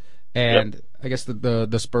with. And yep. I guess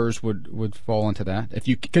the Spurs would fall into that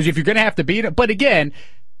because if you're going to have to beat it. But again,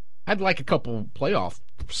 I'd like a couple playoff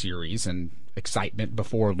series and excitement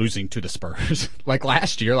before losing to the Spurs. Like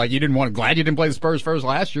last year, glad you didn't play the Spurs first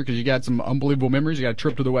last year because you got some unbelievable memories. You got a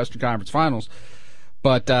trip to the Western Conference Finals.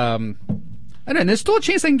 But and there's still a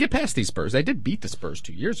chance they can get past these Spurs. They did beat the Spurs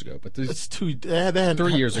 2 years ago, but it's 3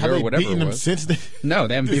 years ago, or whatever it was. Since no,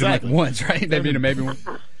 they haven't beaten them like once, right? They beat them maybe once.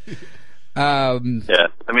 Yeah,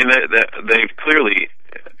 I mean they've clearly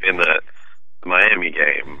in the Miami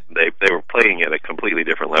game they were playing at a completely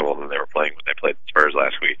different level than they were playing when they played the Spurs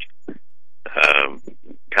last week.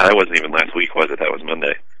 God, that wasn't even last week, was it? That was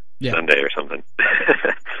Monday, Sunday or something.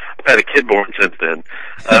 I've had a kid born since then.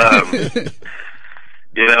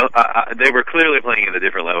 They were clearly playing at a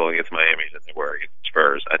different level against Miami than they were against the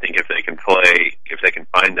Spurs. I think if they can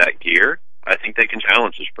find that gear, I think they can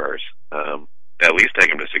challenge the Spurs. At least take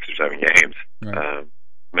them to 6 or 7 games. Right.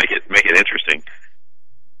 Make it interesting.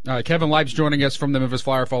 Kevin Lipes joining us from the Memphis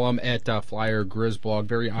Flyer. Follow him at Flyer Grizz blog.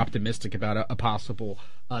 Very optimistic about a possible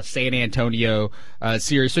San Antonio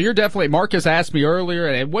series. So you're definitely. Marcus asked me earlier,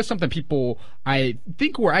 and it was something people I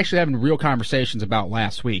think were actually having real conversations about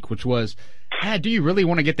last week, which was, do you really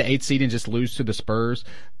want to get the 8th seed and just lose to the Spurs?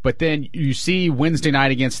 But then you see Wednesday night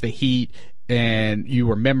against the Heat, and you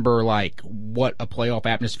remember what a playoff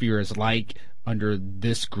atmosphere is like under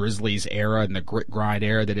this Grizzlies era and the grit grind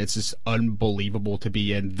era, that it's just unbelievable to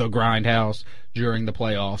be in the grindhouse during the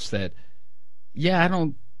playoffs. That, I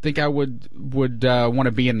don't think I would want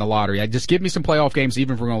to be in the lottery. Just give me some playoff games,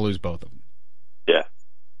 even if we're going to lose both of them.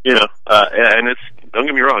 Yeah, and it's, don't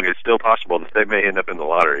get me wrong, it's still possible that they may end up in the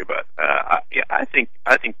lottery, but I think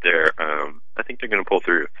they're going to pull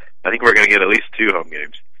through. I think we're going to get at least 2 home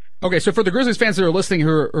games. Okay, so for the Grizzlies fans that are listening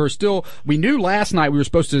who are still, we knew last night we were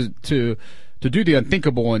supposed to do the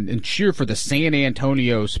unthinkable and cheer for the San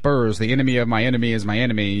Antonio Spurs. The enemy of my enemy is my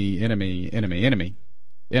enemy,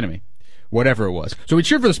 whatever it was. So we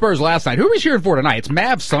cheered for the Spurs last night. Who are we cheering for tonight? It's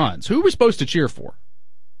Mavs Suns. Who are we supposed to cheer for?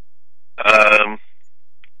 I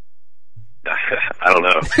don't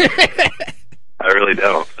know. I really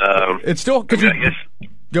don't. It's still,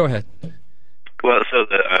 go ahead. Well, so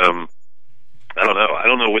I don't know. I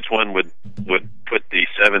don't know which one would put the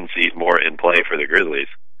 7 seed more in play for the Grizzlies.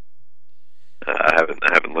 I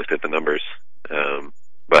haven't looked at the numbers,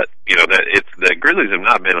 but that the Grizzlies have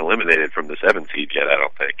not been eliminated from the 7 seed yet. I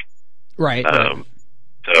don't think. Right.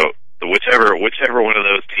 So whichever one of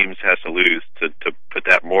those teams has to lose to put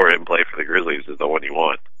that more in play for the Grizzlies is the one you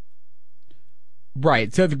want.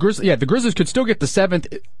 Right. So the Grizzlies could still get the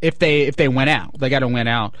 7th if they win out. They got to win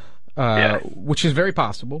out, which is very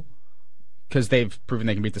possible. because they've proven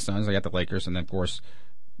they can beat the Suns. They got the Lakers, and then, of course,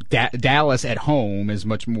 Dallas at home is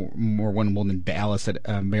much more winnable than Dallas at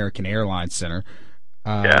American Airlines Center.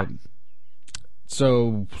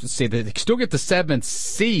 So let's see, they still get the 7th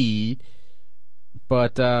seed,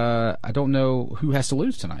 but I don't know who has to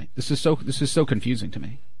lose tonight. This is so confusing to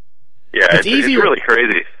me. Yeah, it's really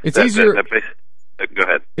crazy. It's easier. Go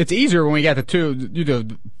ahead. It's easier when we got the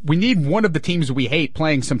two. We need one of the teams we hate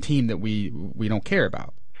playing some team that we don't care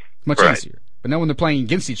about. Much easier. But now when they're playing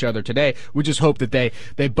against each other today, we just hope that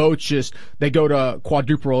they both they go to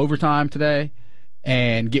quadruple overtime today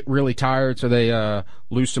and get really tired, so they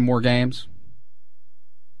lose some more games.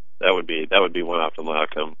 That would be one optimal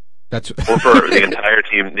outcome. That's or for the entire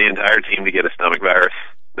team to get a stomach virus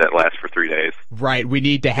that lasts for 3 days. Right. We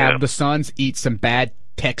need to have the Suns eat some bad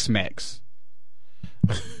Tex-Mex.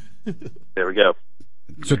 There we go.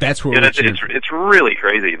 So that's where it's really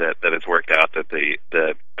crazy that it's worked out that the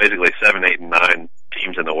basically 7, 8, and 9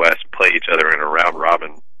 teams in the West play each other in a round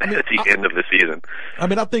robin at the end of the season. I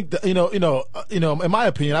mean, I think that, in my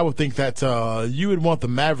opinion, I would think that you would want the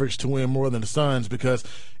Mavericks to win more than the Suns, because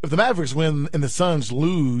if the Mavericks win and the Suns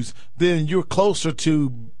lose, then you're closer to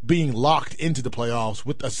being locked into the playoffs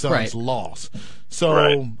with a Suns loss.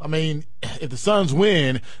 So, I mean, if the Suns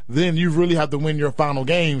win, then you really have to win your final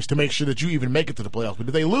games to make sure that you even make it to the playoffs. But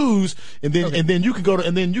if they lose, and then you can go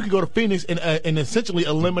to Phoenix and essentially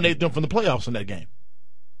eliminate them from the playoffs in that game.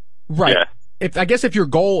 Right. Yeah. If your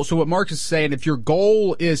goal, so what Mark is saying, if your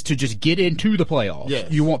goal is to just get into the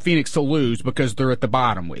playoffs, you want Phoenix to lose because they're at the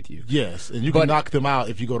bottom with you. Yes, and you can knock them out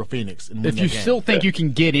if you go to Phoenix and win if you still think you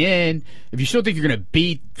can get in, if you still think you're going to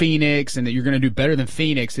beat Phoenix and that you're going to do better than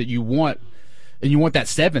Phoenix, that you want that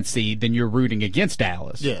 7th seed, then you're rooting against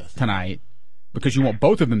Dallas tonight because you want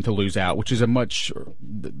both of them to lose out, which is a much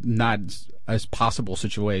not as possible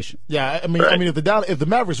situation. Yeah, I mean, if the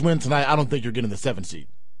Mavericks win tonight, I don't think you're getting the 7th seed.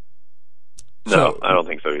 No, I don't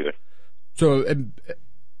think so either. So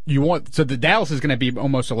the Dallas is going to be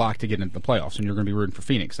almost a lock to get into the playoffs, and you're going to be rooting for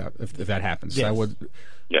Phoenix if that happens. Yes.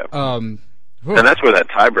 And that's where that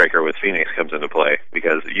tiebreaker with Phoenix comes into play,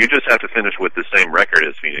 because you just have to finish with the same record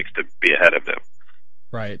as Phoenix to be ahead of them.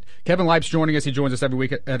 Right. Kevin Leip's joining us. He joins us every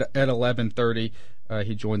week at 11:30.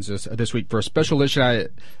 He joins us this week for a special edition.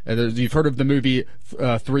 You've heard of the movie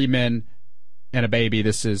 3 Men and a Baby.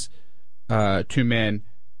 This is 2 men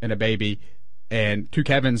and a baby, and 2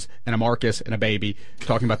 Kevins and a Marcus and a baby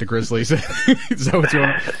talking about the Grizzlies. Is that what's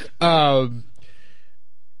going on?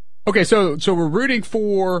 Okay, so we're rooting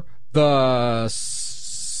for the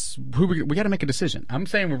we got to make a decision. I'm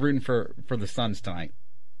saying we're rooting for the Suns tonight.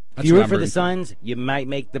 If you root for the Suns, you might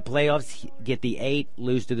make the playoffs, get the 8,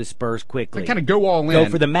 lose to the Spurs quickly. Kind of go all in. Go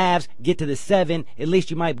for the Mavs, get to the 7. At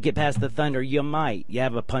least you might get past the Thunder. You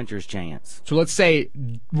have a puncher's chance. So let's say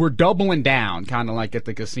we're doubling down, kind of like at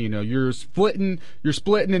the casino. You're splitting,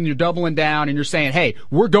 and you're doubling down, and you're saying, "Hey,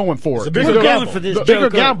 we're going for it. We're going for this bigger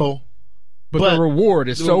gamble." But the reward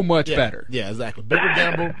is so much better. Yeah, exactly. Bigger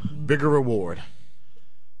gamble, bigger reward.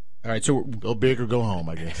 All right, so go big or go home,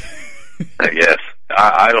 I guess. I guess.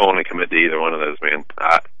 I don't want to commit to either one of those, man.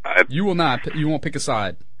 You will not. You won't pick a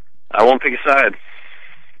side. I won't pick a side.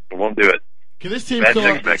 I won't do it. Can this team that's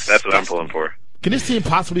what I'm pulling for. Can this team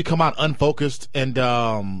possibly come out unfocused and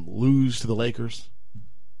lose to the Lakers?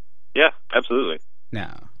 Yeah, absolutely. No.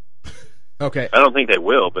 Okay. I don't think they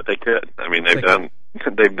will, but they could. I mean, they've done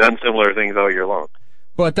similar things all year long.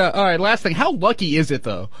 But all right, last thing. How lucky is it,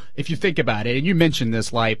 though, if you think about it, and you mentioned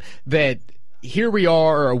this, Leip, that here we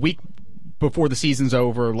are a week before the season's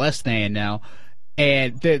over, less than now,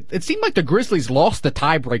 and it seemed like the Grizzlies lost the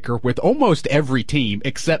tiebreaker with almost every team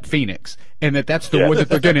except Phoenix, and that's the one that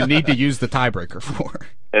they're going to need to use the tiebreaker for.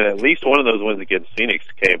 And at least one of those wins against Phoenix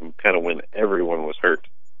came kind of when everyone was hurt.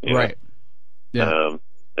 Right. Yeah.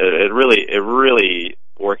 It really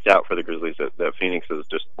worked out for the Grizzlies that Phoenix is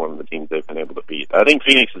just one of the teams they've been able to beat. I think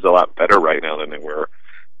Phoenix is a lot better right now than they were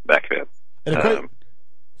back then.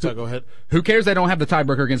 So go ahead. Who cares they don't have the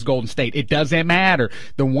tiebreaker against Golden State? It doesn't matter.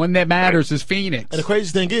 The one that matters is Phoenix. And the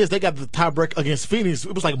crazy thing is they got the tiebreaker against Phoenix.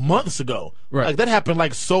 It was like months ago. Right. Like that happened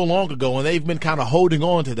like so long ago, and they've been kind of holding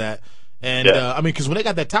on to that. And because when they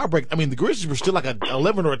got that tiebreak, the Grizzlies were still like an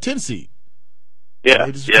 11 or a 10 seed. Yeah,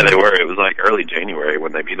 they were. It was like early January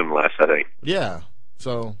when they beat them last, I think. Yeah.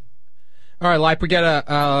 So. All right, Leip, we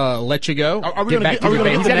gotta let you go. Are we gonna get the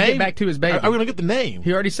name? He's gotta get back to his baby. Are we gonna get the name?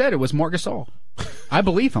 He already said it was Marc Gasol. I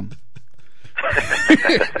believe him.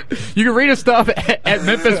 You can read his stuff at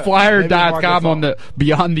MemphisFlyer.com on the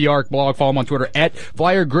Beyond the Arc blog. Follow him on Twitter at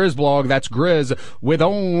FlyerGrizzblog. That's Grizz with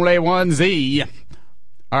only one Z.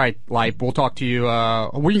 All right, Leip, we'll talk to you.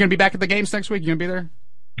 Were you going to be back at the games next week? You going to be there?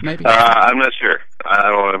 maybe? I'm not sure. I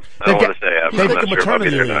don't want to say. I'm not sure if I'll be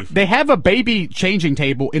there or not. They have a baby changing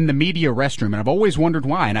table in the media restroom, and I've always wondered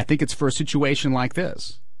why, and I think it's for a situation like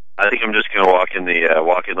this. I think I'm just going to walk in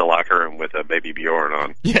the locker room with a baby Bjorn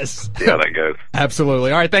on. Yes. See how that goes.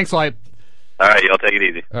 Absolutely. All right, thanks, Lipe. All right, y'all take it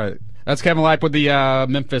easy. All right. That's Kevin Lipe with the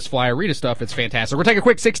Memphis Flyer Arena stuff. It's fantastic. We're going to take a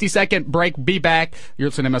quick 60-second break. Be back. You're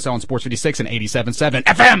listening to MSL on Sports 56 and 87.7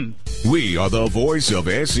 FM. We are the voice of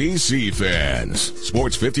SEC fans.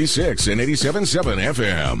 Sports 56 and 87.7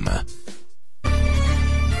 FM.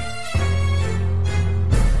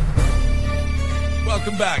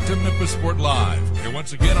 Welcome back to Memphis Sport Live. Here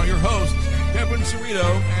once again are your hosts, Kevin Cerrito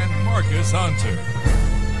and Marcus Hunter.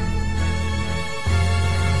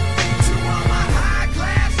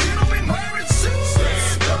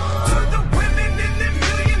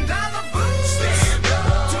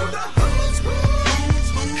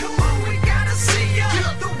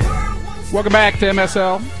 Welcome back to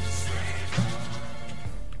MSL.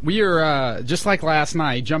 We are, just like last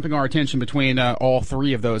night, jumping our attention between all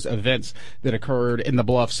three of those events that occurred in the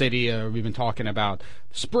Bluff City. We've been talking about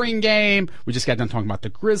the spring game. We just got done talking about the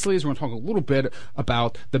Grizzlies. We're going to talk a little bit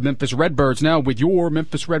about the Memphis Redbirds now with your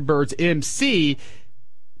Memphis Redbirds MC,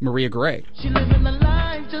 Maria Gray. She living the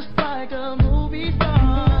life just like a movie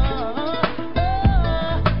star.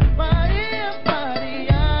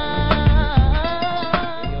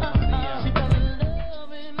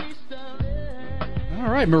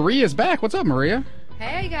 All right, Maria's back. What's up, Maria?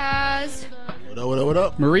 Hey, guys. What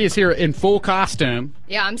up? Maria's here in full costume.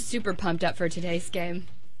 Yeah, I'm super pumped up for today's game.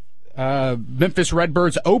 Memphis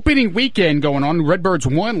Redbirds opening weekend going on. Redbirds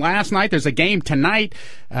won last night. There's a game tonight.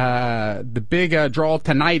 The big draw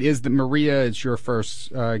tonight is that Maria, it's your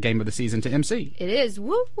first game of the season to MC. It is.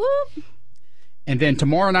 Whoop, whoop. And then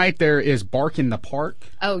tomorrow night there is Bark in the Park.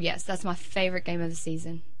 Oh, yes. That's my favorite game of the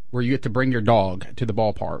season. Where you get to bring your dog to the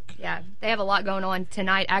ballpark. Yeah, they have a lot going on.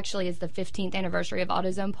 Tonight actually is the 15th anniversary of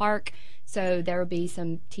AutoZone Park, so there will be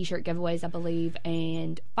some T-shirt giveaways, I believe,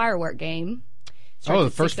 and firework game. Oh, the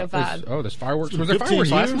first. There's fireworks. Was there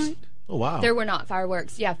fireworks last night? Oh, wow. There were not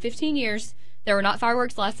fireworks. Yeah, 15 years. There were not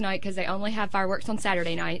fireworks last night because they only have fireworks on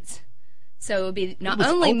Saturday nights. So it would be not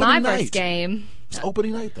only my first game. It's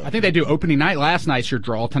opening night, though. I think they do opening night. Last night's your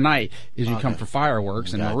draw. Tonight is you come for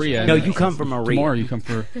fireworks, and Maria. No, you come for Maria. Tomorrow you come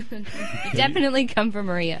for. You definitely come for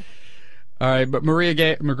Maria. All right, but Maria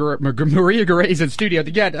Garay's in studio.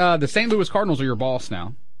 Yeah, the St. Louis Cardinals are your boss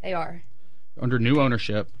now. They are. Under new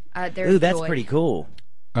ownership. Ooh, that's pretty cool.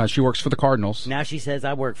 She works for the Cardinals. Now she says,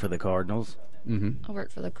 I work for the Cardinals. Mm-hmm. I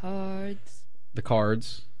work for the Cards. The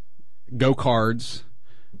Cards. Go Cards.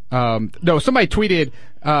 No, somebody tweeted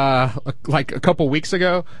like a couple weeks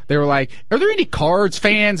ago. They were like, "Are there any Cards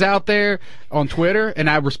fans out there on Twitter?" And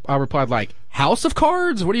I replied like, "House of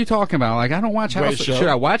Cards? What are you talking about? Like, I don't watch House. Should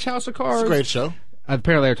I watch House of Cards? It's a great show."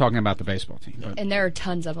 Apparently, they're talking about the baseball team. And there are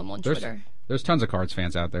tons of them on Twitter. There's tons of Cards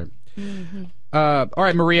fans out there. Mm-hmm. All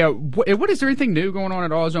right, Maria. What is there anything new going on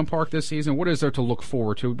at AutoZone Park this season? What is there to look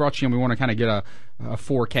forward to? We brought you in. We want to kind of get a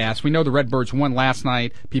forecast. We know the Redbirds won last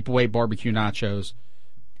night. People ate barbecue nachos.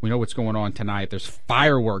 We know what's going on tonight. There's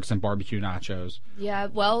fireworks and barbecue nachos. Yeah,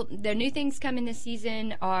 well, the new things coming this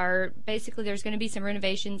season are basically there's going to be some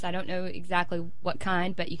renovations. I don't know exactly what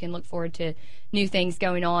kind, but you can look forward to new things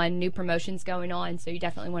going on, new promotions going on, so you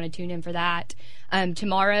definitely want to tune in for that.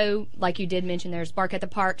 Tomorrow, like you did mention, there's Bark at the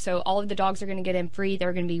Park, so all of the dogs are going to get in free.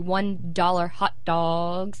 They're going to be $1 hot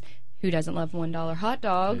dogs. Who doesn't love $1 hot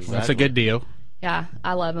dogs? Exactly. That's a good deal. Yeah,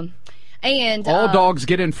 I love them. And all dogs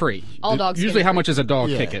get in free. All dogs. Usually, how much is a dog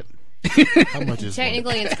ticket? How much is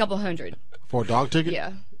technically it's a couple $100 for a dog ticket?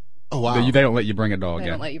 Yeah. Oh wow! They don't let you bring a dog. They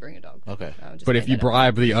don't let you bring a dog. Okay. But if you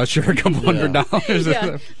bribe the usher a couple $100,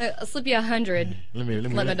 yeah, I'll slip you $100. Let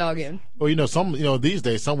my dog in. Well, these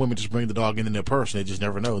days some women just bring the dog in their purse. And they just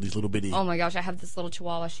never know these little bitty. Oh my gosh! I have this little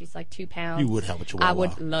Chihuahua. She's like 2 pounds. You would have a Chihuahua. I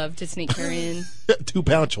would love to sneak her in.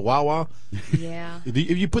 2-pound Chihuahua. Yeah.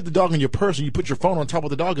 If you put the dog in your purse and you put your phone on top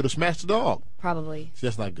of the dog, it'll smash the dog. Probably. See,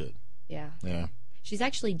 that's not good. Yeah. Yeah. She's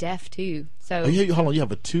actually deaf too. So hold on, you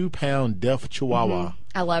have a 2-pound deaf Chihuahua. Mm-hmm.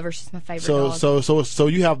 I love her. She's my favorite dog. So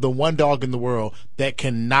you have the one dog in the world that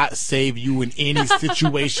cannot save you in any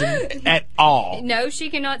situation at all. No,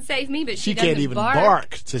 she cannot save me, but she can't even bark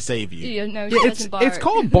to save you. Yeah, no, she doesn't bark. It's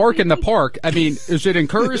called Bark in the Park. I mean, is it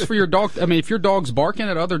encouraged for your dog? I mean, if your dog's barking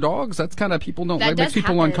at other dogs, that's kind of makes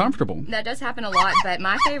people uncomfortable. That does happen a lot. But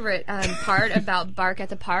my favorite part about Bark at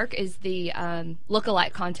the Park is the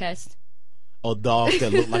look-alike contest. Or dogs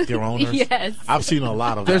that look like their owners. Yes. I've seen a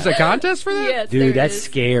lot of that. There's a contest for that? Yes, dude, that's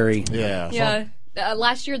scary. Yeah. Yeah.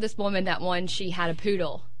 Last year, this woman that won, she had a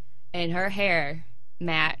poodle, and her hair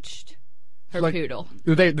matched Her poodle.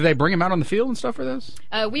 Do they bring him out on the field and stuff for this?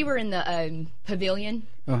 We were in the pavilion,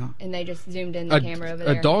 and they just zoomed in the camera over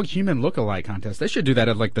there. A dog-human look-alike contest. They should do that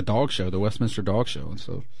at like the dog show, the Westminster Dog Show, and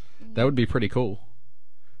so that would be pretty cool.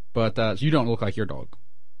 But you don't look like your dog.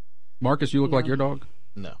 Marcus, you look like your dog?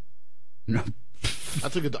 No. No.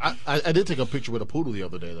 I did take a picture with a poodle the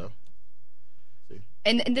other day, though.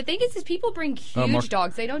 And the thing is people bring huge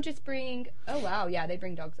dogs. They don't just bring, they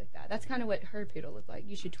bring dogs like that. That's kind of what her poodle looked like.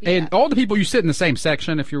 You should tweet and that. all the people, you sit in the same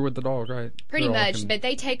section if you're with the dog, right? Pretty much, but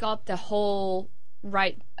they take up the whole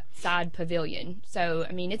right side pavilion. So,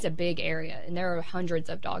 I mean, it's a big area, and there are hundreds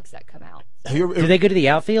of dogs that come out. Do they go to the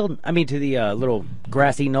outfield? I mean, to the little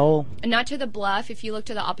grassy knoll? And not to the bluff. If you look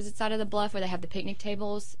to the opposite side of the bluff where they have the picnic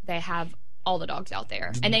tables, they have all the dogs out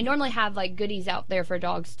there. And they normally have like goodies out there for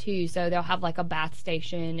dogs too. So they'll have like a bath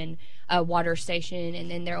station and a water station, and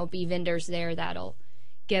then there'll be vendors there that'll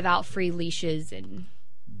give out free leashes and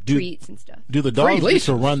treats and stuff. Do the dogs get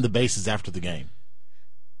to run the bases after the game?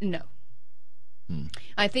 No.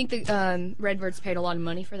 I think the Redbirds paid a lot of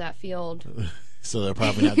money for that field. So they're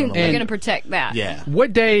probably not going to. They're going to protect that. Yeah.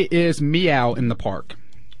 What day is Meow in the park?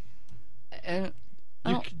 You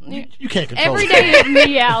can't control every it. day is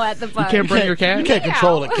Meow at the park. You can't bring your cat? You can't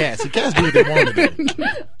control a cat. See, cats do what they want to do.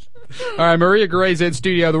 All right, Maria Gray's in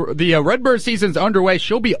studio. The Redbird season's underway.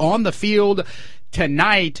 She'll be on the field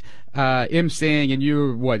tonight, emceeing. And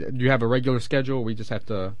you have a regular schedule? We just have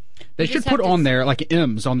to. They should put on there like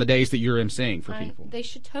M's on the days that you're emceeing for people. They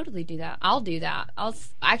should totally do that. I'll do that.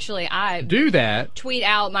 I do that. Tweet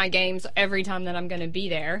out my games every time that I'm going to be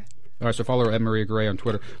there. All right, so follow her at Maria Gray on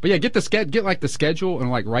Twitter. But yeah, get the schedule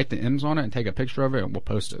and like write the M's on it and take a picture of it, and we'll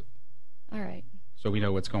post it. All right. So we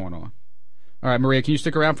know what's going on. All right, Maria, can you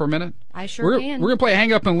stick around for a minute? I sure can. We're going to play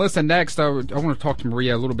Hang Up and Listen next. I want to talk to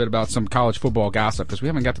Maria a little bit about some college football gossip because we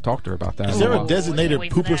haven't got to talk to her about that. Is there a designated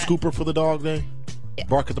pooper scooper for the dog day?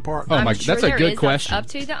 Bark at the park? Oh my, that's a good question. Up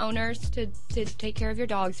to the owners to take care of your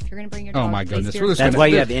dogs if you're going to bring your dog. Oh my goodness, that's why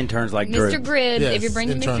you have interns like Drew. Mr. Gribbs. Yes, if you're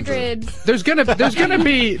bringing Mr. Gribbs, there's gonna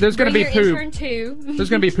be poop. Intern too. There's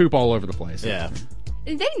gonna be poop all over the place. Yeah.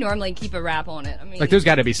 They normally keep a wrap on it. I mean, like there's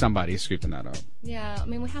got to be somebody scooping that up. Yeah, I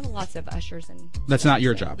mean we have lots of ushers and. That's not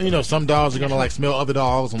your job. You know, some dogs are gonna like smell other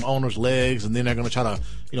dogs on owners' legs, and then they're gonna try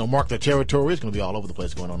to mark their territory. It's gonna be all over the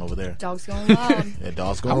place going on over there. Dogs going wild. Yeah,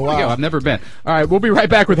 dogs going wild. I've never been. All right, we'll be right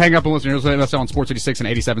back with Hang Up and Listen. That's on Sports 86 and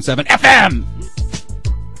 87.7 FM.